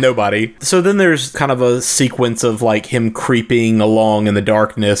one. Nobody. So then there's kind of a sequence of like him creeping along in the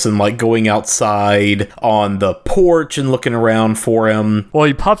darkness and like going outside on the porch and looking around for him. Well,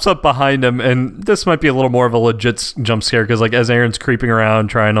 he pops up behind him, and this might be a little more of a legit jump scare because like as Aaron's creeping around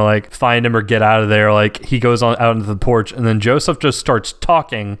trying to like find him or get out of there, like he goes on out into the porch, and then Joseph just starts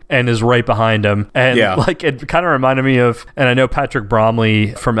talking and is right behind him. And like it kind of reminded me of, and I know Patrick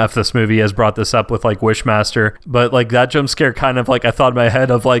Bromley from F This Movie has brought this up with like Wishmaster, but like that jump scare kind of like I thought in my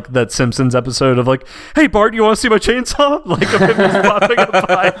head of like that Simpsons episode of like, hey Bart, you want to see my chainsaw? Like of him just popping up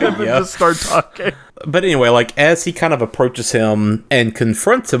behind him and just start talking. But anyway, like, as he kind of approaches him and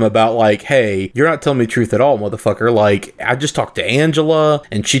confronts him about, like, hey, you're not telling me the truth at all, motherfucker. Like, I just talked to Angela,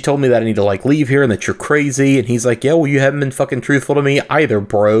 and she told me that I need to, like, leave here and that you're crazy. And he's like, yeah, well, you haven't been fucking truthful to me either,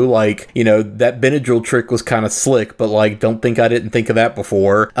 bro. Like, you know, that Benadryl trick was kind of slick, but, like, don't think I didn't think of that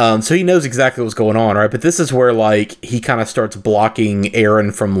before. So he knows exactly what's going on, right? But this is where, like, he kind of starts blocking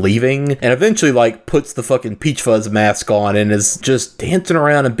Aaron from leaving, and eventually, like, puts the fucking Peach Fuzz mask on and is just dancing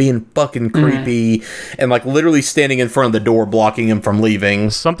around and being fucking creepy. And like literally standing in front of the door blocking him from leaving.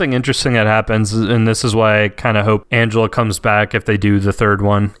 Something interesting that happens, and this is why I kind of hope Angela comes back if they do the third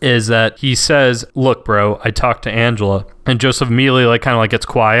one, is that he says, look bro, I talked to Angela. And Joseph immediately like kind of like gets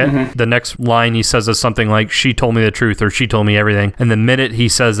quiet. The next line he says is something like, she told me the truth, or she told me everything. And the minute he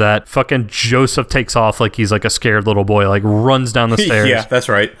says that, fucking Joseph takes off like he's like a scared little boy, like runs down the stairs. Yeah, that's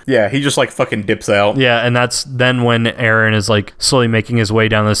right. Yeah, he just like fucking dips out. Yeah, and that's then when Aaron is like slowly making his way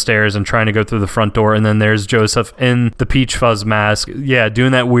down the stairs and trying to go through the front door. And then there's Joseph in the Peach Fuzz mask. Yeah,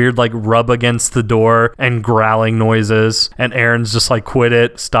 doing that weird like rub against the door and growling noises. And Aaron's just like, quit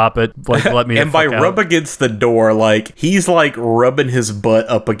it, stop it, like let me and by rub against the door, like he's like rubbing his butt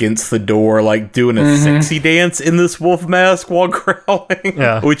up against the door, like doing a sexy dance in this wolf mask while growling.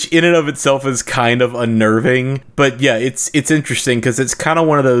 Yeah. Which in and of itself is kind of unnerving. But yeah, it's interesting because it's kind of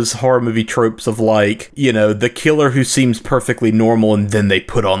one of those horror movie tropes of like, you know, the killer who seems perfectly normal and then they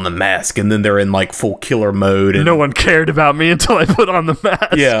put on the mask and then they're in like full killer mode. And no one cared about me until I put on the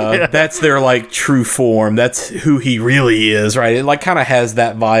mask. Yeah, that's their like true form. That's who he really is, right? It like kind of has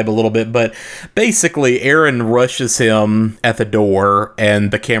that vibe a little bit. But basically, Aaron rushes him at the door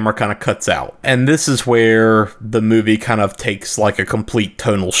and the camera kind of cuts out. And this is where the movie kind of takes like a complete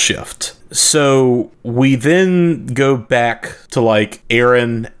tonal shift. So we then go back to like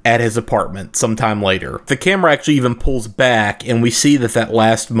Aaron at his apartment sometime later. The camera actually even pulls back and we see that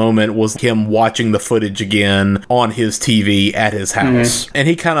last moment was him watching the footage again on his TV at his house. And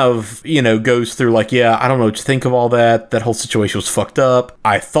he kind of, you know, goes through like, yeah, I don't know what to think of all that. That whole situation was fucked up.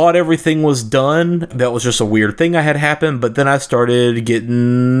 I thought everything was done. That was just a weird thing I had happen, but then I started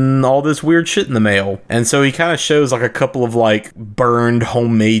getting all this weird shit in the mail. And so he kind of shows like a couple of like burned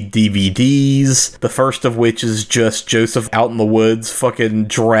homemade DVDs. The first of which is just Joseph out in the woods fucking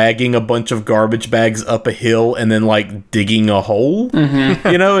dragging a bunch of garbage bags up a hill and then like digging a hole.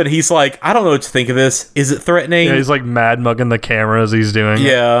 You know, and he's like, I don't know what to think of this. Is it threatening? Yeah, he's like mad mugging the camera as he's doing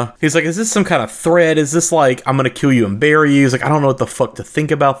it. He's like, is this some kind of threat? Is this like, I'm gonna kill you and bury you? He's like, I don't know what the fuck to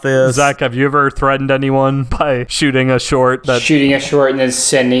think about this. Zach, have you ever threatened anyone by shooting a short and then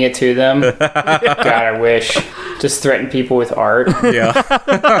sending it to them? God, I wish. Just threaten people with art. Yeah.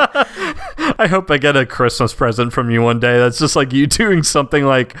 I hope I get a Christmas present from you one day that's just like you doing something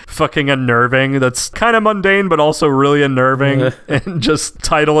like fucking unnerving that's kind of mundane but also really unnerving and just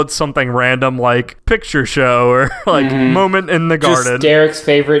title it something random like picture show or like moment in the garden. Just Derek's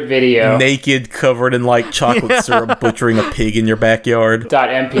favorite video. Naked, covered in like chocolate syrup, butchering a pig in your backyard.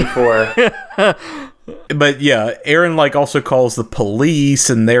 .mp4. But yeah, Aaron like also calls the police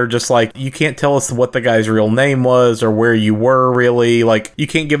and they're just like, you can't tell us what the guy's real name was or where you were really. Like, you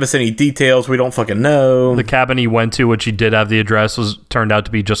can't give us any details. We don't fucking know. The cabin he went to, which he did have the address, turned out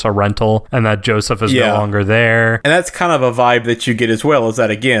to be just a rental and that Joseph is no longer there. And that's kind of a vibe that you get as well, is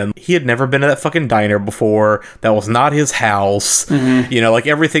that again, he had never been to that fucking diner before. That was not his house. You know, like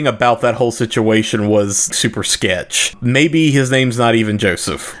everything about that whole situation was super sketch. Maybe his name's not even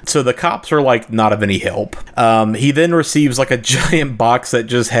Joseph. So the cops are like not of any help. He then receives like a giant box that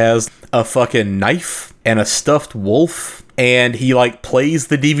just has a fucking knife and a stuffed wolf. And he like plays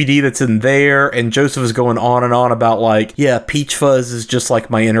the DVD that's in there, and Joseph is going on and on about like, yeah, Peach Fuzz is just like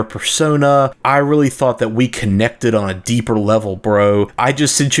my inner persona. I really thought that we connected on a deeper level, bro. I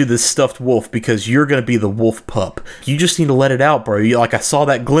just sent you this stuffed wolf because you're gonna be the wolf pup. You just need to let it out, bro. I saw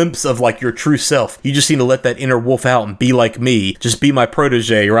that glimpse of like your true self. You just need to let that inner wolf out and be like me. Just be my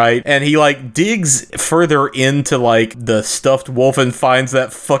protege, right? And he like digs further into like the stuffed wolf and finds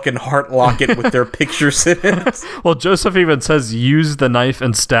that fucking heart locket with their pictures in it. Well, Joseph even says use the knife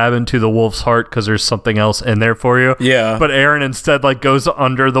and stab into the wolf's heart because there's something else in there for you. Yeah. But Aaron instead like goes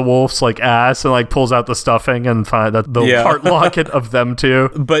under the wolf's like ass and like pulls out the stuffing and find that the heart locket of them two.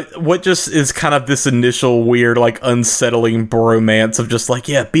 But what just is kind of this initial weird like unsettling bromance of just like,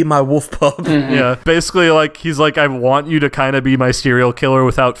 yeah, be my wolf pup. Mm-hmm. Yeah. Basically like he's like, I want you to kind of be my serial killer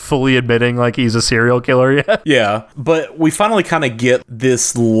without fully admitting like he's a serial killer yet. Yeah. But we finally kind of get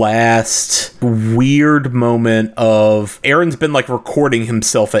this last weird moment of Aaron's been like recording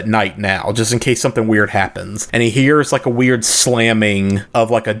himself at night now, just in case something weird happens. And he hears like a weird slamming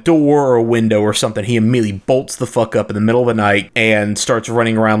of like a door or a window or something. He immediately bolts the fuck up in the middle of the night and starts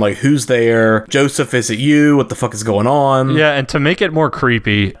running around like, who's there? Joseph, is it you? What the fuck is going on? Yeah, and to make it more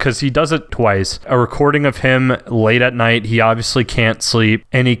creepy, because he does it twice, a recording of him late at night, he obviously can't sleep,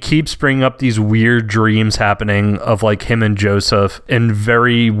 and he keeps bringing up these weird dreams happening of like him and Joseph in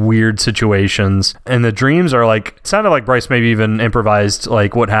very weird situations. And the dreams are like, it sounded like Bryce maybe even improvised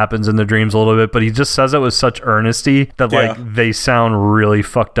like what happens in the dreams a little bit, but he just says it with such earnesty that like they sound really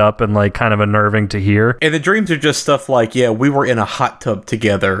fucked up and like kind of unnerving to hear. And the dreams are just stuff like, yeah, we were in a hot tub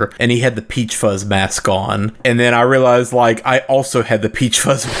together and he had the Peach Fuzz mask on. And then I realized like I also had the Peach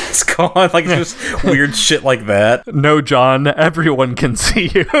Fuzz mask on. Like it's just weird shit like that. No, John, everyone can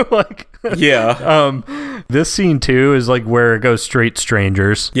see you. Like, yeah. This scene too is like where it goes straight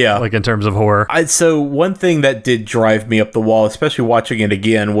strangers. Yeah. Like in terms of horror. So one thing that did drive me up the wall, especially watching it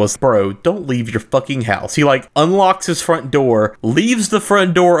again, was, bro, don't leave your fucking house. He like unlocks his front door, leaves the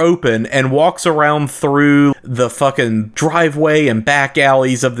front door open, and walks around through the fucking driveway and back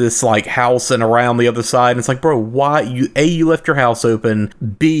alleys of this like house and around the other side. And it's like, bro, why you left your house open,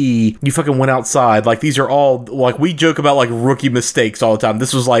 B, you fucking went outside. Like these are all like, we joke about like rookie mistakes all the time.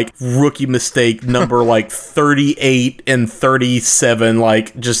 This was like rookie mistake number like 38 and 37,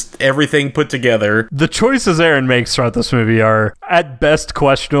 like just everything put together. The choices Aaron makes throughout this movie are at best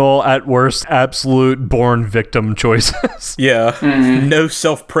questionable, at worst absolute born victim choices. Yeah. No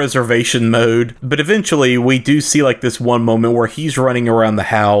self-preservation mode. But eventually we do see like this one moment where he's running around the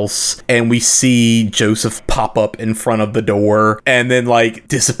house and we see Joseph pop up in front of the door and then like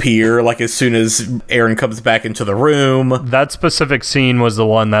disappear like as soon as Aaron comes back into the room. That specific scene was the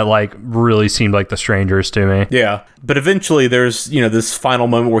one that like really seemed like The Strangers to me. Yeah. But eventually there's, you know, this final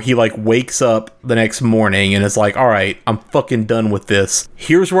moment where he like wakes up the next morning and is like, all right, I'm fucking done with this.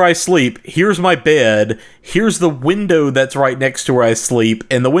 Here's where I sleep. Here's my bed. Here's the window that's right next to where I sleep.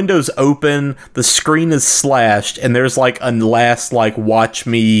 And the window's open. The screen is slashed. And there's like a last like watch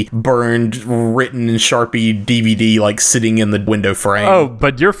me burned written in Sharpie DVD like sitting in the window frame. Oh,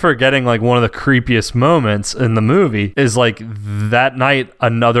 but you're forgetting like one of the creepiest moments in the movie is like that night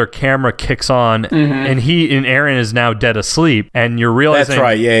another camera kicks on and Aaron is now dead asleep, and you're realizing that's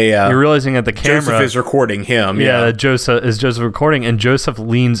right. Yeah. You're realizing that the camera Joseph is recording him. Yeah, that Joseph recording, and Joseph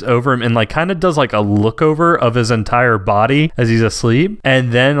leans over him and like kind of does like a look over of his entire body as he's asleep,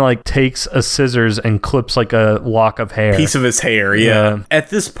 and then like takes a scissors and clips like a lock of hair, piece of his hair. Yeah. At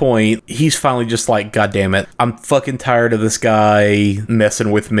this point, he's finally just like, God damn it, I'm fucking tired of this guy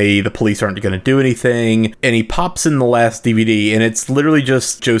messing with me. The police aren't going to do anything. And he pops in the last DVD, and it's literally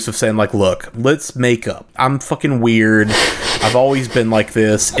just Joseph saying like, look, let's make up. I'm fucking weird. I've always been like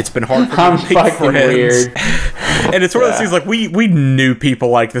this. It's been hard for me to make friends. Weird. And it's one of those things like we knew people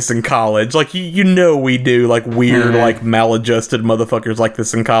like this in college. Like you know we do like weird like maladjusted motherfuckers like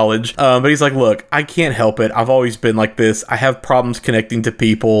this in college. But he's like, look, I can't help it. I've always been like this. I have problems connecting to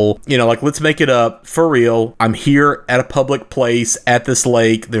people. You know, like let's make it up for real. I'm here at a public place at this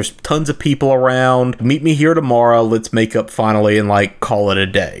lake. There's tons of people around. Meet me here tomorrow. Let's make up finally and like call it a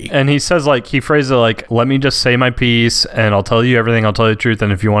day. And he says like he phrases it like, let me just say my piece and I'll tell you everything. I'll tell you the truth.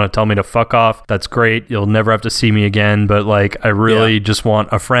 And if you want to tell me to fuck off, that's great. You'll never have to see me again. But like, I really just want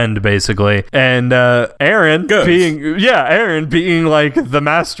a friend, basically. And Aaron being like the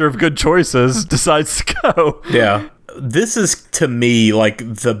master of good choices decides to go. Yeah. This is, to me, like,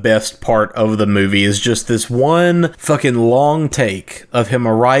 the best part of the movie is just this one fucking long take of him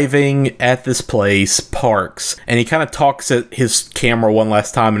arriving at this place, Parks, and he kind of talks at his camera one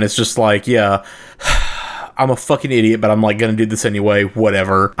last time, and it's just like, yeah, I'm a fucking idiot, but I'm like gonna do this anyway,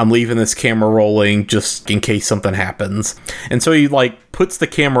 whatever. I'm leaving this camera rolling just in case something happens. And so he like puts the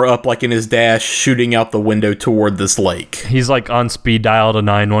camera up like in his dash, shooting out the window toward this lake. He's like on speed dial to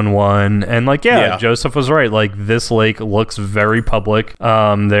 911, and like Joseph was right. Like, this lake looks very public.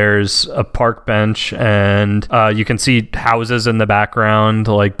 There's a park bench, and you can see houses in the background.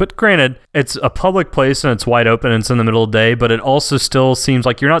 Like, but granted, it's a public place and it's wide open and it's in the middle of the day, but it also still seems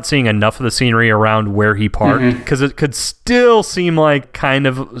like you're not seeing enough of the scenery around where he parked, because it could still seem like kind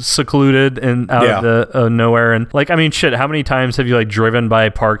of secluded and out of the nowhere. And like, I mean, shit, how many times have you like driven by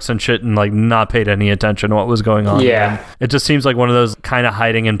parks and shit and like not paid any attention to what was going on? Yeah. It just seems like one of those kind of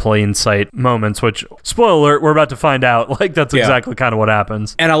hiding in plain sight moments, which, spoiler alert, we're about to find out. Like, that's exactly kind of what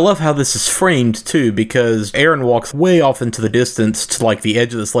happens. And I love how this is framed too, because Aaron walks way off into the distance to like the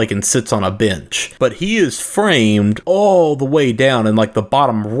edge of this lake and sits on a bench, but he is framed all the way down in like the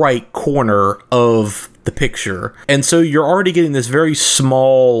bottom right corner of the picture. And so you're already getting this very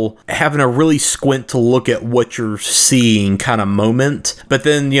small, having to really squint to look at what you're seeing kind of moment. But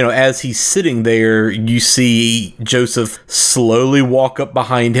then, as he's sitting there, you see Joseph slowly walk up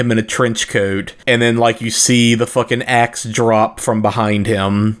behind him in a trench coat. And then like you see the fucking axe drop from behind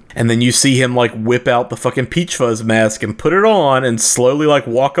him. And then you see him like whip out the fucking Peach Fuzz mask and put it on and slowly like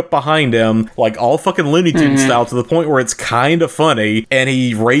walk up behind him, like all fucking Looney Tunes style, to the point where it's kind of funny. And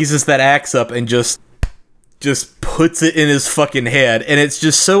he raises that axe up and just puts it in his fucking head, and it's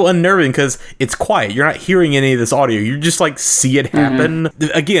just so unnerving because it's quiet. You're not hearing any of this audio. You just like see it happen.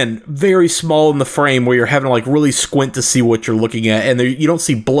 Again, very small in the frame where you're having to like really squint to see what you're looking at, and you don't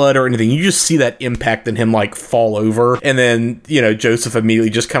see blood or anything. You just see that impact and him like fall over, and then Joseph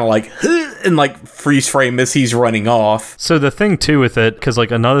immediately just kind of like and like freeze frame as he's running off. So the thing too with it, because like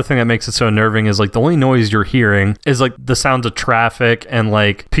another thing that makes it so unnerving is like the only noise you're hearing is like the sounds of traffic and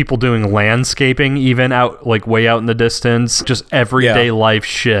like people doing landscaping, even out like way out in the distance, just everyday life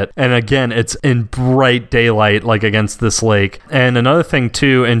shit. And again, it's in bright daylight, like against this lake. And another thing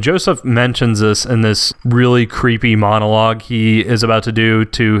too, and Joseph mentions this in this really creepy monologue he is about to do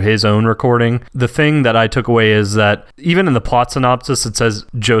to his own recording. The thing that I took away is that even in the plot synopsis, it says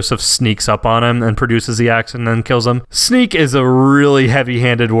Joseph sneaks up on him and produces the axe and then kills him. Sneak is a really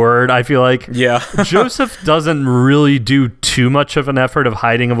heavy-handed word, I feel like. Yeah. Joseph doesn't really do too much of an effort of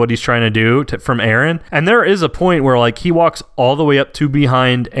hiding of what he's trying to do from Aaron. And there is a point where like he walks all the way up to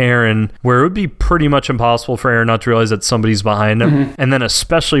behind Aaron, where it would be pretty much impossible for Aaron not to realize that somebody's behind him. And then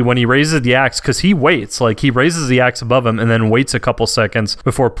especially when he raises the axe, because he waits, like he raises the axe above him and then waits a couple seconds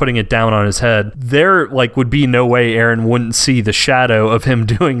before putting it down on his head. There like would be no way Aaron wouldn't see the shadow of him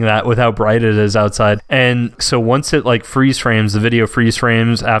doing that with how bright it is outside. And so once it like freeze frames, the video freeze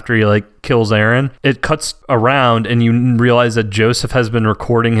frames after he like kills Aaron, it cuts around and you realize that Joseph has been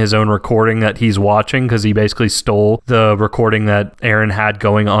recording his own recording that he's watching, because he basically stole the recording that Aaron had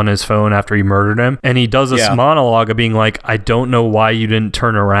going on his phone after he murdered him. And he does this monologue of being like, I don't know why you didn't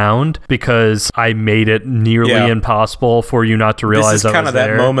turn around, because I made it nearly impossible for you not to realize I was there. This is kind of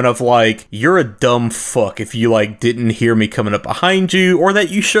that moment of like, you're a dumb fuck if you like didn't hear me coming up behind you, or that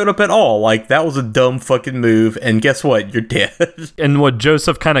you showed up at all. Like, that was a dumb fucking move, and guess what? You're dead. And what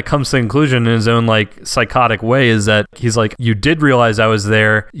Joseph kind of comes to the conclusion in his own like psychotic way is that he's like, you did realize I was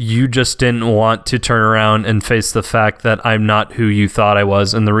there, you just didn't want to turn around and face the fact that I'm not who you thought I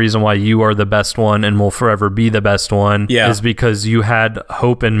was, and the reason why you are the best one and will forever be the best one is because you had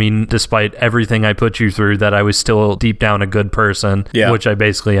hope in me despite everything I put you through, that I was still deep down a good person, which I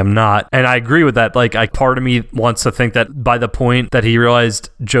basically am not. And I agree with that. Like, part of me wants to think that by the point that he realized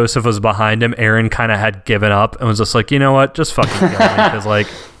Joseph was behind him, Aaron kind of had given up and was just like, you know what, just fucking kill me, because like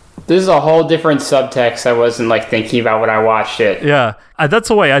this is a whole different subtext I wasn't like thinking about when I watched it. Yeah. That's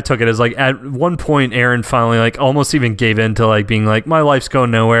the way I took it, is like at one point Aaron finally like almost even gave in to like being like, my life's going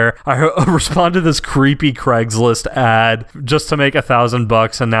nowhere. I responded to this creepy Craigslist ad just to make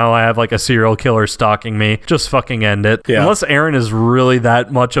 $1,000, and now I have like a serial killer stalking me. Just fucking end it. Unless Aaron is really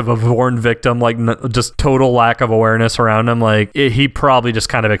that much of a born victim, like just total lack of awareness around him, like he probably just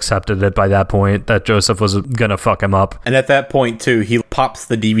kind of accepted it by that point that Joseph was gonna fuck him up. And at that point too, he pops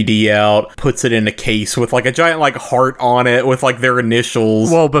the DVD out, puts it in a case with like a giant like heart on it with like their initials.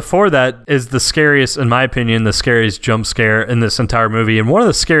 Well, before that is the scariest, in my opinion, the scariest jump scare in this entire movie. And one of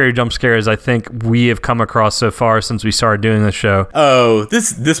the scary jump scares I think we have come across so far since we started doing this show. Oh,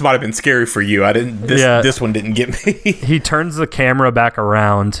 this might have been scary for you. This one didn't get me. He turns the camera back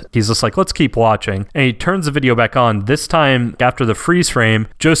around. He's just like, let's keep watching. And he turns the video back on. This time, after the freeze frame,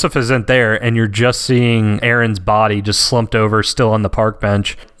 Joseph isn't there, and you're just seeing Aaron's body just slumped over, still on the park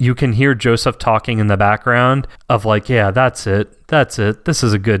bench. You can hear Joseph talking in the background of like, yeah, that's it. that's it. This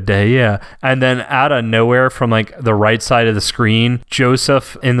is a good day, yeah. And then out of nowhere from like the right side of the screen,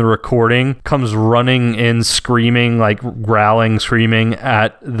 Joseph in the recording comes running in screaming, like growling, screaming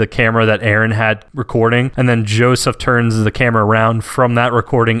at the camera that Aaron had recording. And then Joseph turns the camera around from that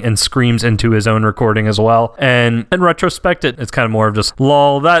recording and screams into his own recording as well. And in retrospect, it's kind of more of just,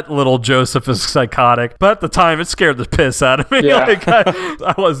 lol, that little Joseph is psychotic. But at the time, it scared the piss out of me. Yeah. Like,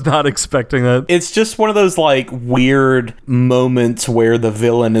 I was not expecting that. It's just one of those like weird moments where the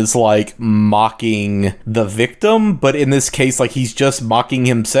villain is like mocking the victim, but in this case, like he's just mocking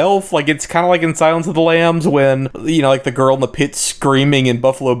himself. Like it's kind of like in Silence of the Lambs when, you know, like the girl in the pit screaming and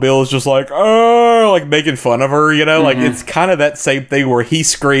Buffalo Bill is just like, oh, like making fun of her, you know? Like it's kind of that same thing where he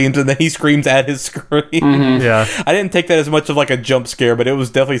screams and then he screams at his scream. Yeah. I didn't take that as much of like a jump scare, but it was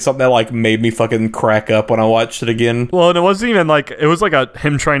definitely something that like made me fucking crack up when I watched it again. Well, and it wasn't even like, it was like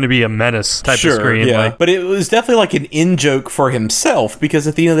him trying to be a menace type of scream. Yeah. Like, but it was definitely like an in-joke for himself, because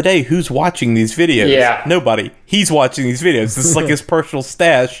at the end of the day, who's watching these videos? Yeah. Nobody. He's watching these videos. This is like his personal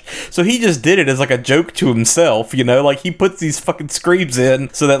stash. So he just did it as like a joke to himself, you know? Like he puts these fucking screams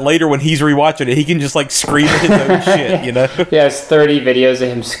in so that later when he's rewatching it, he can just like scream at his own shit, you know? Yeah, it's 30 videos of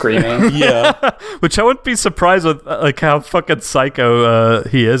him screaming. Yeah. which I wouldn't be surprised with, like how fucking psycho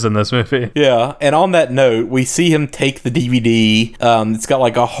he is in this movie. Yeah, and on that note, we see him take the DVD. It's got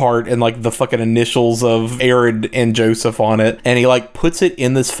like a heart and like the fucking initials of Aaron and Joseph on it, and he like puts it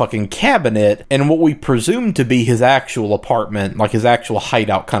in this fucking cabinet and what we presume to be his actual apartment, like his actual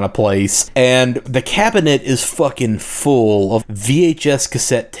hideout kind of place. And the cabinet is fucking full of VHS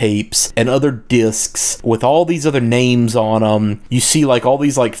cassette tapes and other discs with all these other names on them. You see like all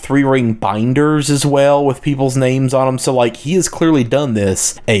these like 3-ring binders as well with people's names on them. So like he has clearly done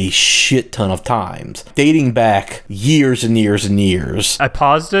this a shit ton of times, dating back years and years and years. I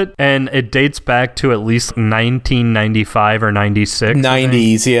paused it and it dates back to at least 1995 or 96.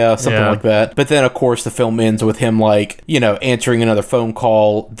 90s, yeah, something Yeah. like that. But then, of course, the film ends with him, like, you know, answering another phone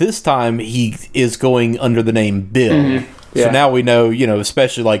call. This time, he is going under the name Bill. Yeah. So now we know, you know,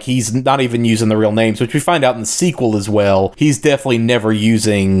 especially, like, he's not even using the real names, which we find out in the sequel as well. He's definitely never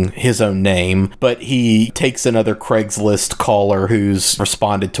using his own name, but he takes another Craigslist caller who's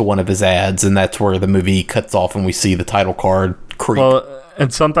responded to one of his ads, and that's where the movie cuts off and we see the title card creep. Well,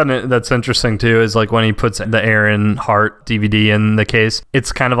 and something that's interesting too is like when he puts the Aaron Hart DVD in the case,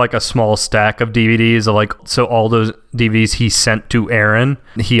 it's kind of like a small stack of DVDs of like, so all those DVDs he sent to Aaron,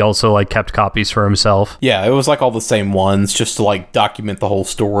 he also like kept copies for himself. Yeah, it was like all the same ones just to like document the whole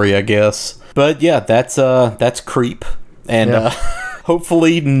story, I guess. But yeah, that's creep. And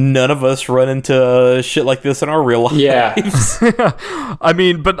hopefully none of us run into shit like this in our real lives. Yeah. I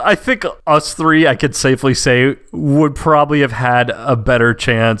mean, but I think us three, I could safely say, would probably have had a better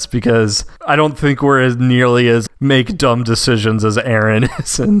chance because I don't think we're as nearly as make dumb decisions as Aaron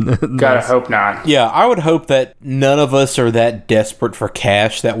is. Gotta hope not. Yeah, I would hope that none of us are that desperate for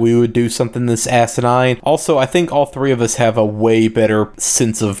cash that we would do something this asinine. Also, I think all three of us have a way better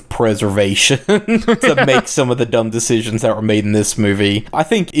sense of preservation to make some of the dumb decisions that were made in this movie. I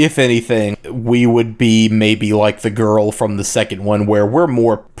think, if anything, we would be maybe like the girl from the second one, where we're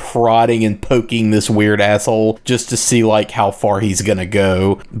more prodding and poking this weird asshole just to see like how far he's gonna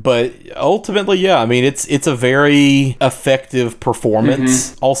go. But ultimately, yeah, I mean, it's a very effective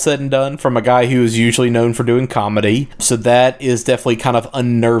performance, all said and done, from a guy who is usually known for doing comedy. So that is definitely kind of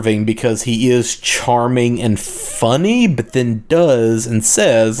unnerving because he is charming and funny, but then does and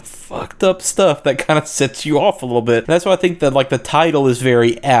says fucked up stuff that kind of sets you off a little bit. And that's why I think that like the title is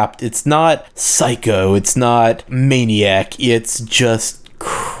very apt. It's not psycho, it's not maniac, it's just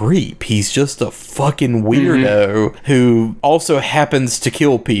creep. He's just a fucking weirdo who also happens to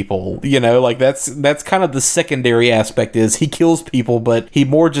kill people. You know, like that's kind of the secondary aspect, is he kills people, but he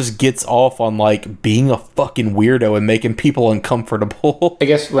more just gets off on like being a fucking weirdo and making people uncomfortable. I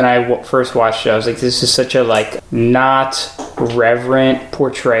guess when I first watched it, I was like, this is such a like not reverent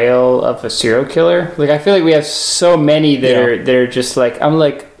portrayal of a serial killer. Like I feel like we have so many that are just like, I'm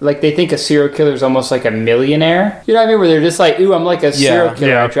like they think a serial killer is almost like a millionaire. You know what I mean? Where they're just like, ooh, I'm like a serial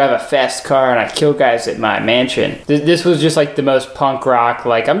killer. Yeah. I drive a fast car and I kill guys at my mansion. This was just like the most punk rock,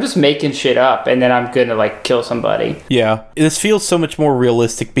 like I'm just making shit up and then I'm gonna like kill somebody. Yeah. This feels so much more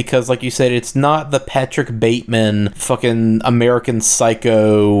realistic because, like you said, it's not the Patrick Bateman fucking American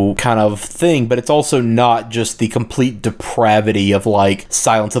Psycho kind of thing, but it's also not just the complete depravity of like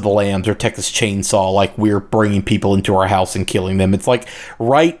Silence of the Lambs or Texas Chainsaw, like we're bringing people into our house and killing them. It's like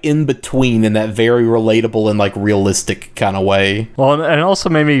right right in between in that very relatable and like realistic kind of way. Well, and it also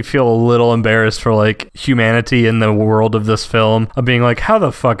made me feel a little embarrassed for like humanity in the world of this film, of being like, how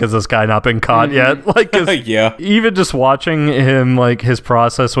the fuck has this guy not been caught yet? Like, 'cause yeah, even just watching him, like his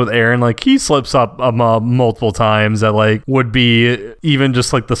process with Aaron, like he slips up multiple times that like would be even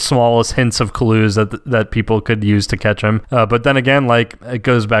just like the smallest hints of clues that people could use to catch him. But then again, like it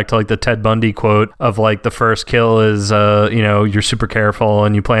goes back to like the Ted Bundy quote of like the first kill is you're super careful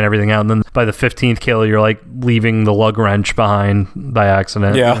and you plan everything out, and then by the 15th kill you're like leaving the lug wrench behind by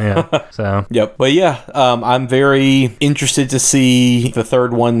accident. So yep. But yeah, I'm very interested to see the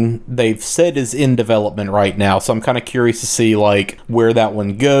third one. They've said is in development right now, so I'm kind of curious to see like where that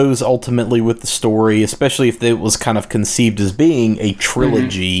one goes ultimately with the story, especially if it was kind of conceived as being a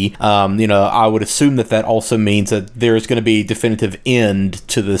trilogy. I would assume that also means that there's going to be a definitive end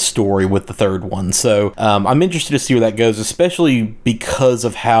to the story with the third one. So I'm interested to see where that goes, especially because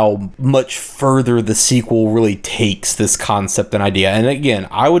of how much further the sequel really takes this concept and idea. And again,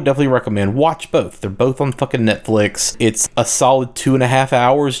 I would definitely recommend watch both. They're both on fucking Netflix. It's a solid 2.5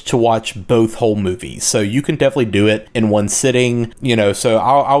 hours to watch both whole movies, so you can definitely do it in one sitting. So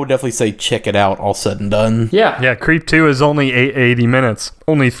I would definitely say check it out, all said and done. Yeah, Creep 2 is only 80 minutes.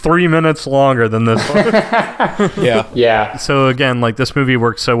 Only 3 minutes longer than this one. Yeah. So again, like this movie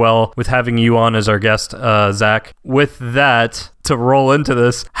works so well with having you on as our guest, Zach. With that, to roll into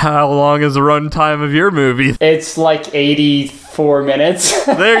this, how long is the runtime of your movie? It's like 84 minutes.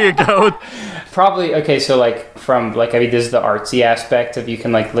 There you go. Probably, okay, so like from like, I mean, this is the artsy aspect of you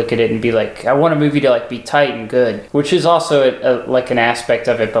can like look at it and be like, I want a movie to like be tight and good, which is also like an aspect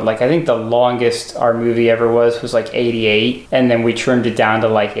of it. But like, I think the longest our movie ever was like 88, and then we trimmed it down to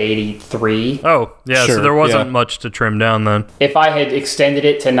like 83. Oh, yeah, sure, so there wasn't much to trim down then. If I had extended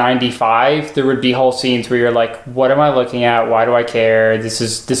it to 95, there would be whole scenes where you're like, what am I looking at? Why do I care?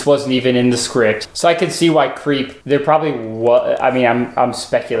 This wasn't even in the script. So I could see why Creep, there probably was, I mean, I'm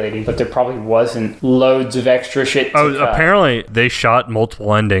speculating, but there probably wasn't loads of extra shit to cut. Apparently they shot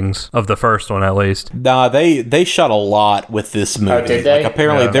multiple endings of the first one at least. Nah, they shot a lot with this movie. Oh, did they? Like,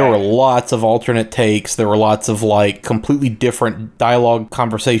 apparently there were lots of alternate takes. There were lots of like completely different dialogue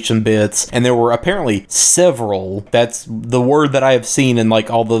conversation bits, and there were apparently several. That's the word that I have seen in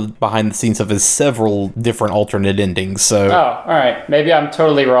like all the behind the scenes stuff, is several different alternate endings. So all right, maybe I'm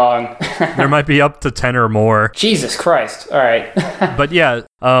totally wrong. There might be up to 10 or more. Jesus Christ. All right. But yeah,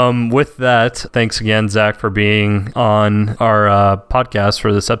 with that, thanks again, Zach, for being on our podcast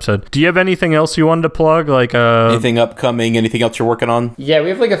for this episode. Do you have anything else you wanted to plug? Like anything upcoming? Anything else you're working on? Yeah, we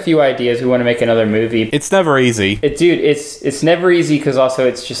have like a few ideas. We want to make another movie. It's never easy. It's never easy because also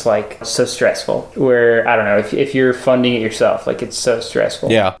it's just like so stressful. Where I don't know if you're funding it yourself, like it's so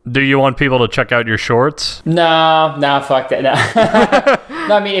stressful. Yeah. Do you want people to check out your shorts? No, fuck that. No.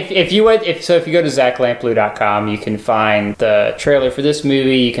 No, I mean if you go to ZachLampblue.com, you can find the trailer for this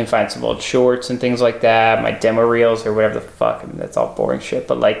movie. You can find some old shorts and things like that, my demo reels or whatever the fuck. I mean, that's all boring shit,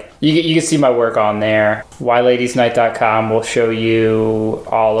 but like you can see my work on there. WhyLadiesNight.com will show you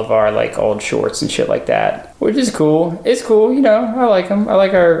all of our like old shorts and shit like that, which is cool. It's cool, I like them. I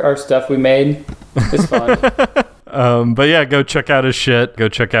like our stuff we made. It's fun. But yeah, go check out his shit. Go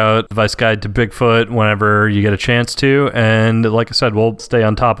check out Vice Guide to Bigfoot whenever you get a chance to. And like I said, we'll stay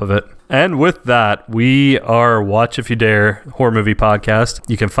on top of it. And with that, we are Watch If You Dare Horror Movie Podcast.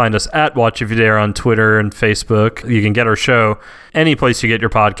 You can find us at Watch If You Dare on Twitter and Facebook. You can get our show any place you get your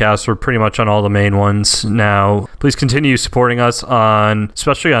podcasts. We're pretty much on all the main ones now. Please continue supporting us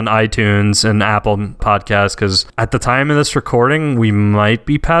especially on iTunes and Apple Podcasts, because at the time of this recording, we might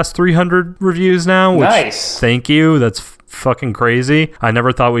be past 300 reviews now. Which, nice. Thank you. That's fucking crazy. I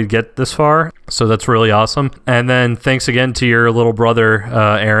never thought we'd get this far, so that's really awesome. And then thanks again to your little brother,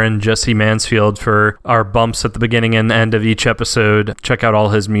 Aaron, Jesse Mansfield, for our bumps at the beginning and end of each episode. Check out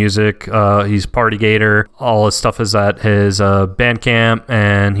all his music. He's Partygator. All his stuff is at his Bandcamp,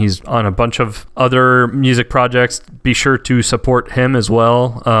 and he's on a bunch of other music projects. Be sure to support him as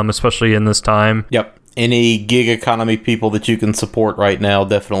well, especially in this time. Yep. Any gig economy people that you can support right now,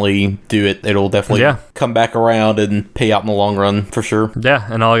 definitely do it. It'll definitely come back around and pay out in the long run, for sure. Yeah,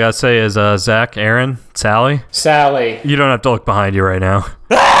 and all I gotta say is Zach, Aaron, Sally. You don't have to look behind you right now.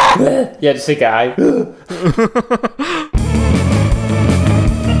 Yeah, just a guy.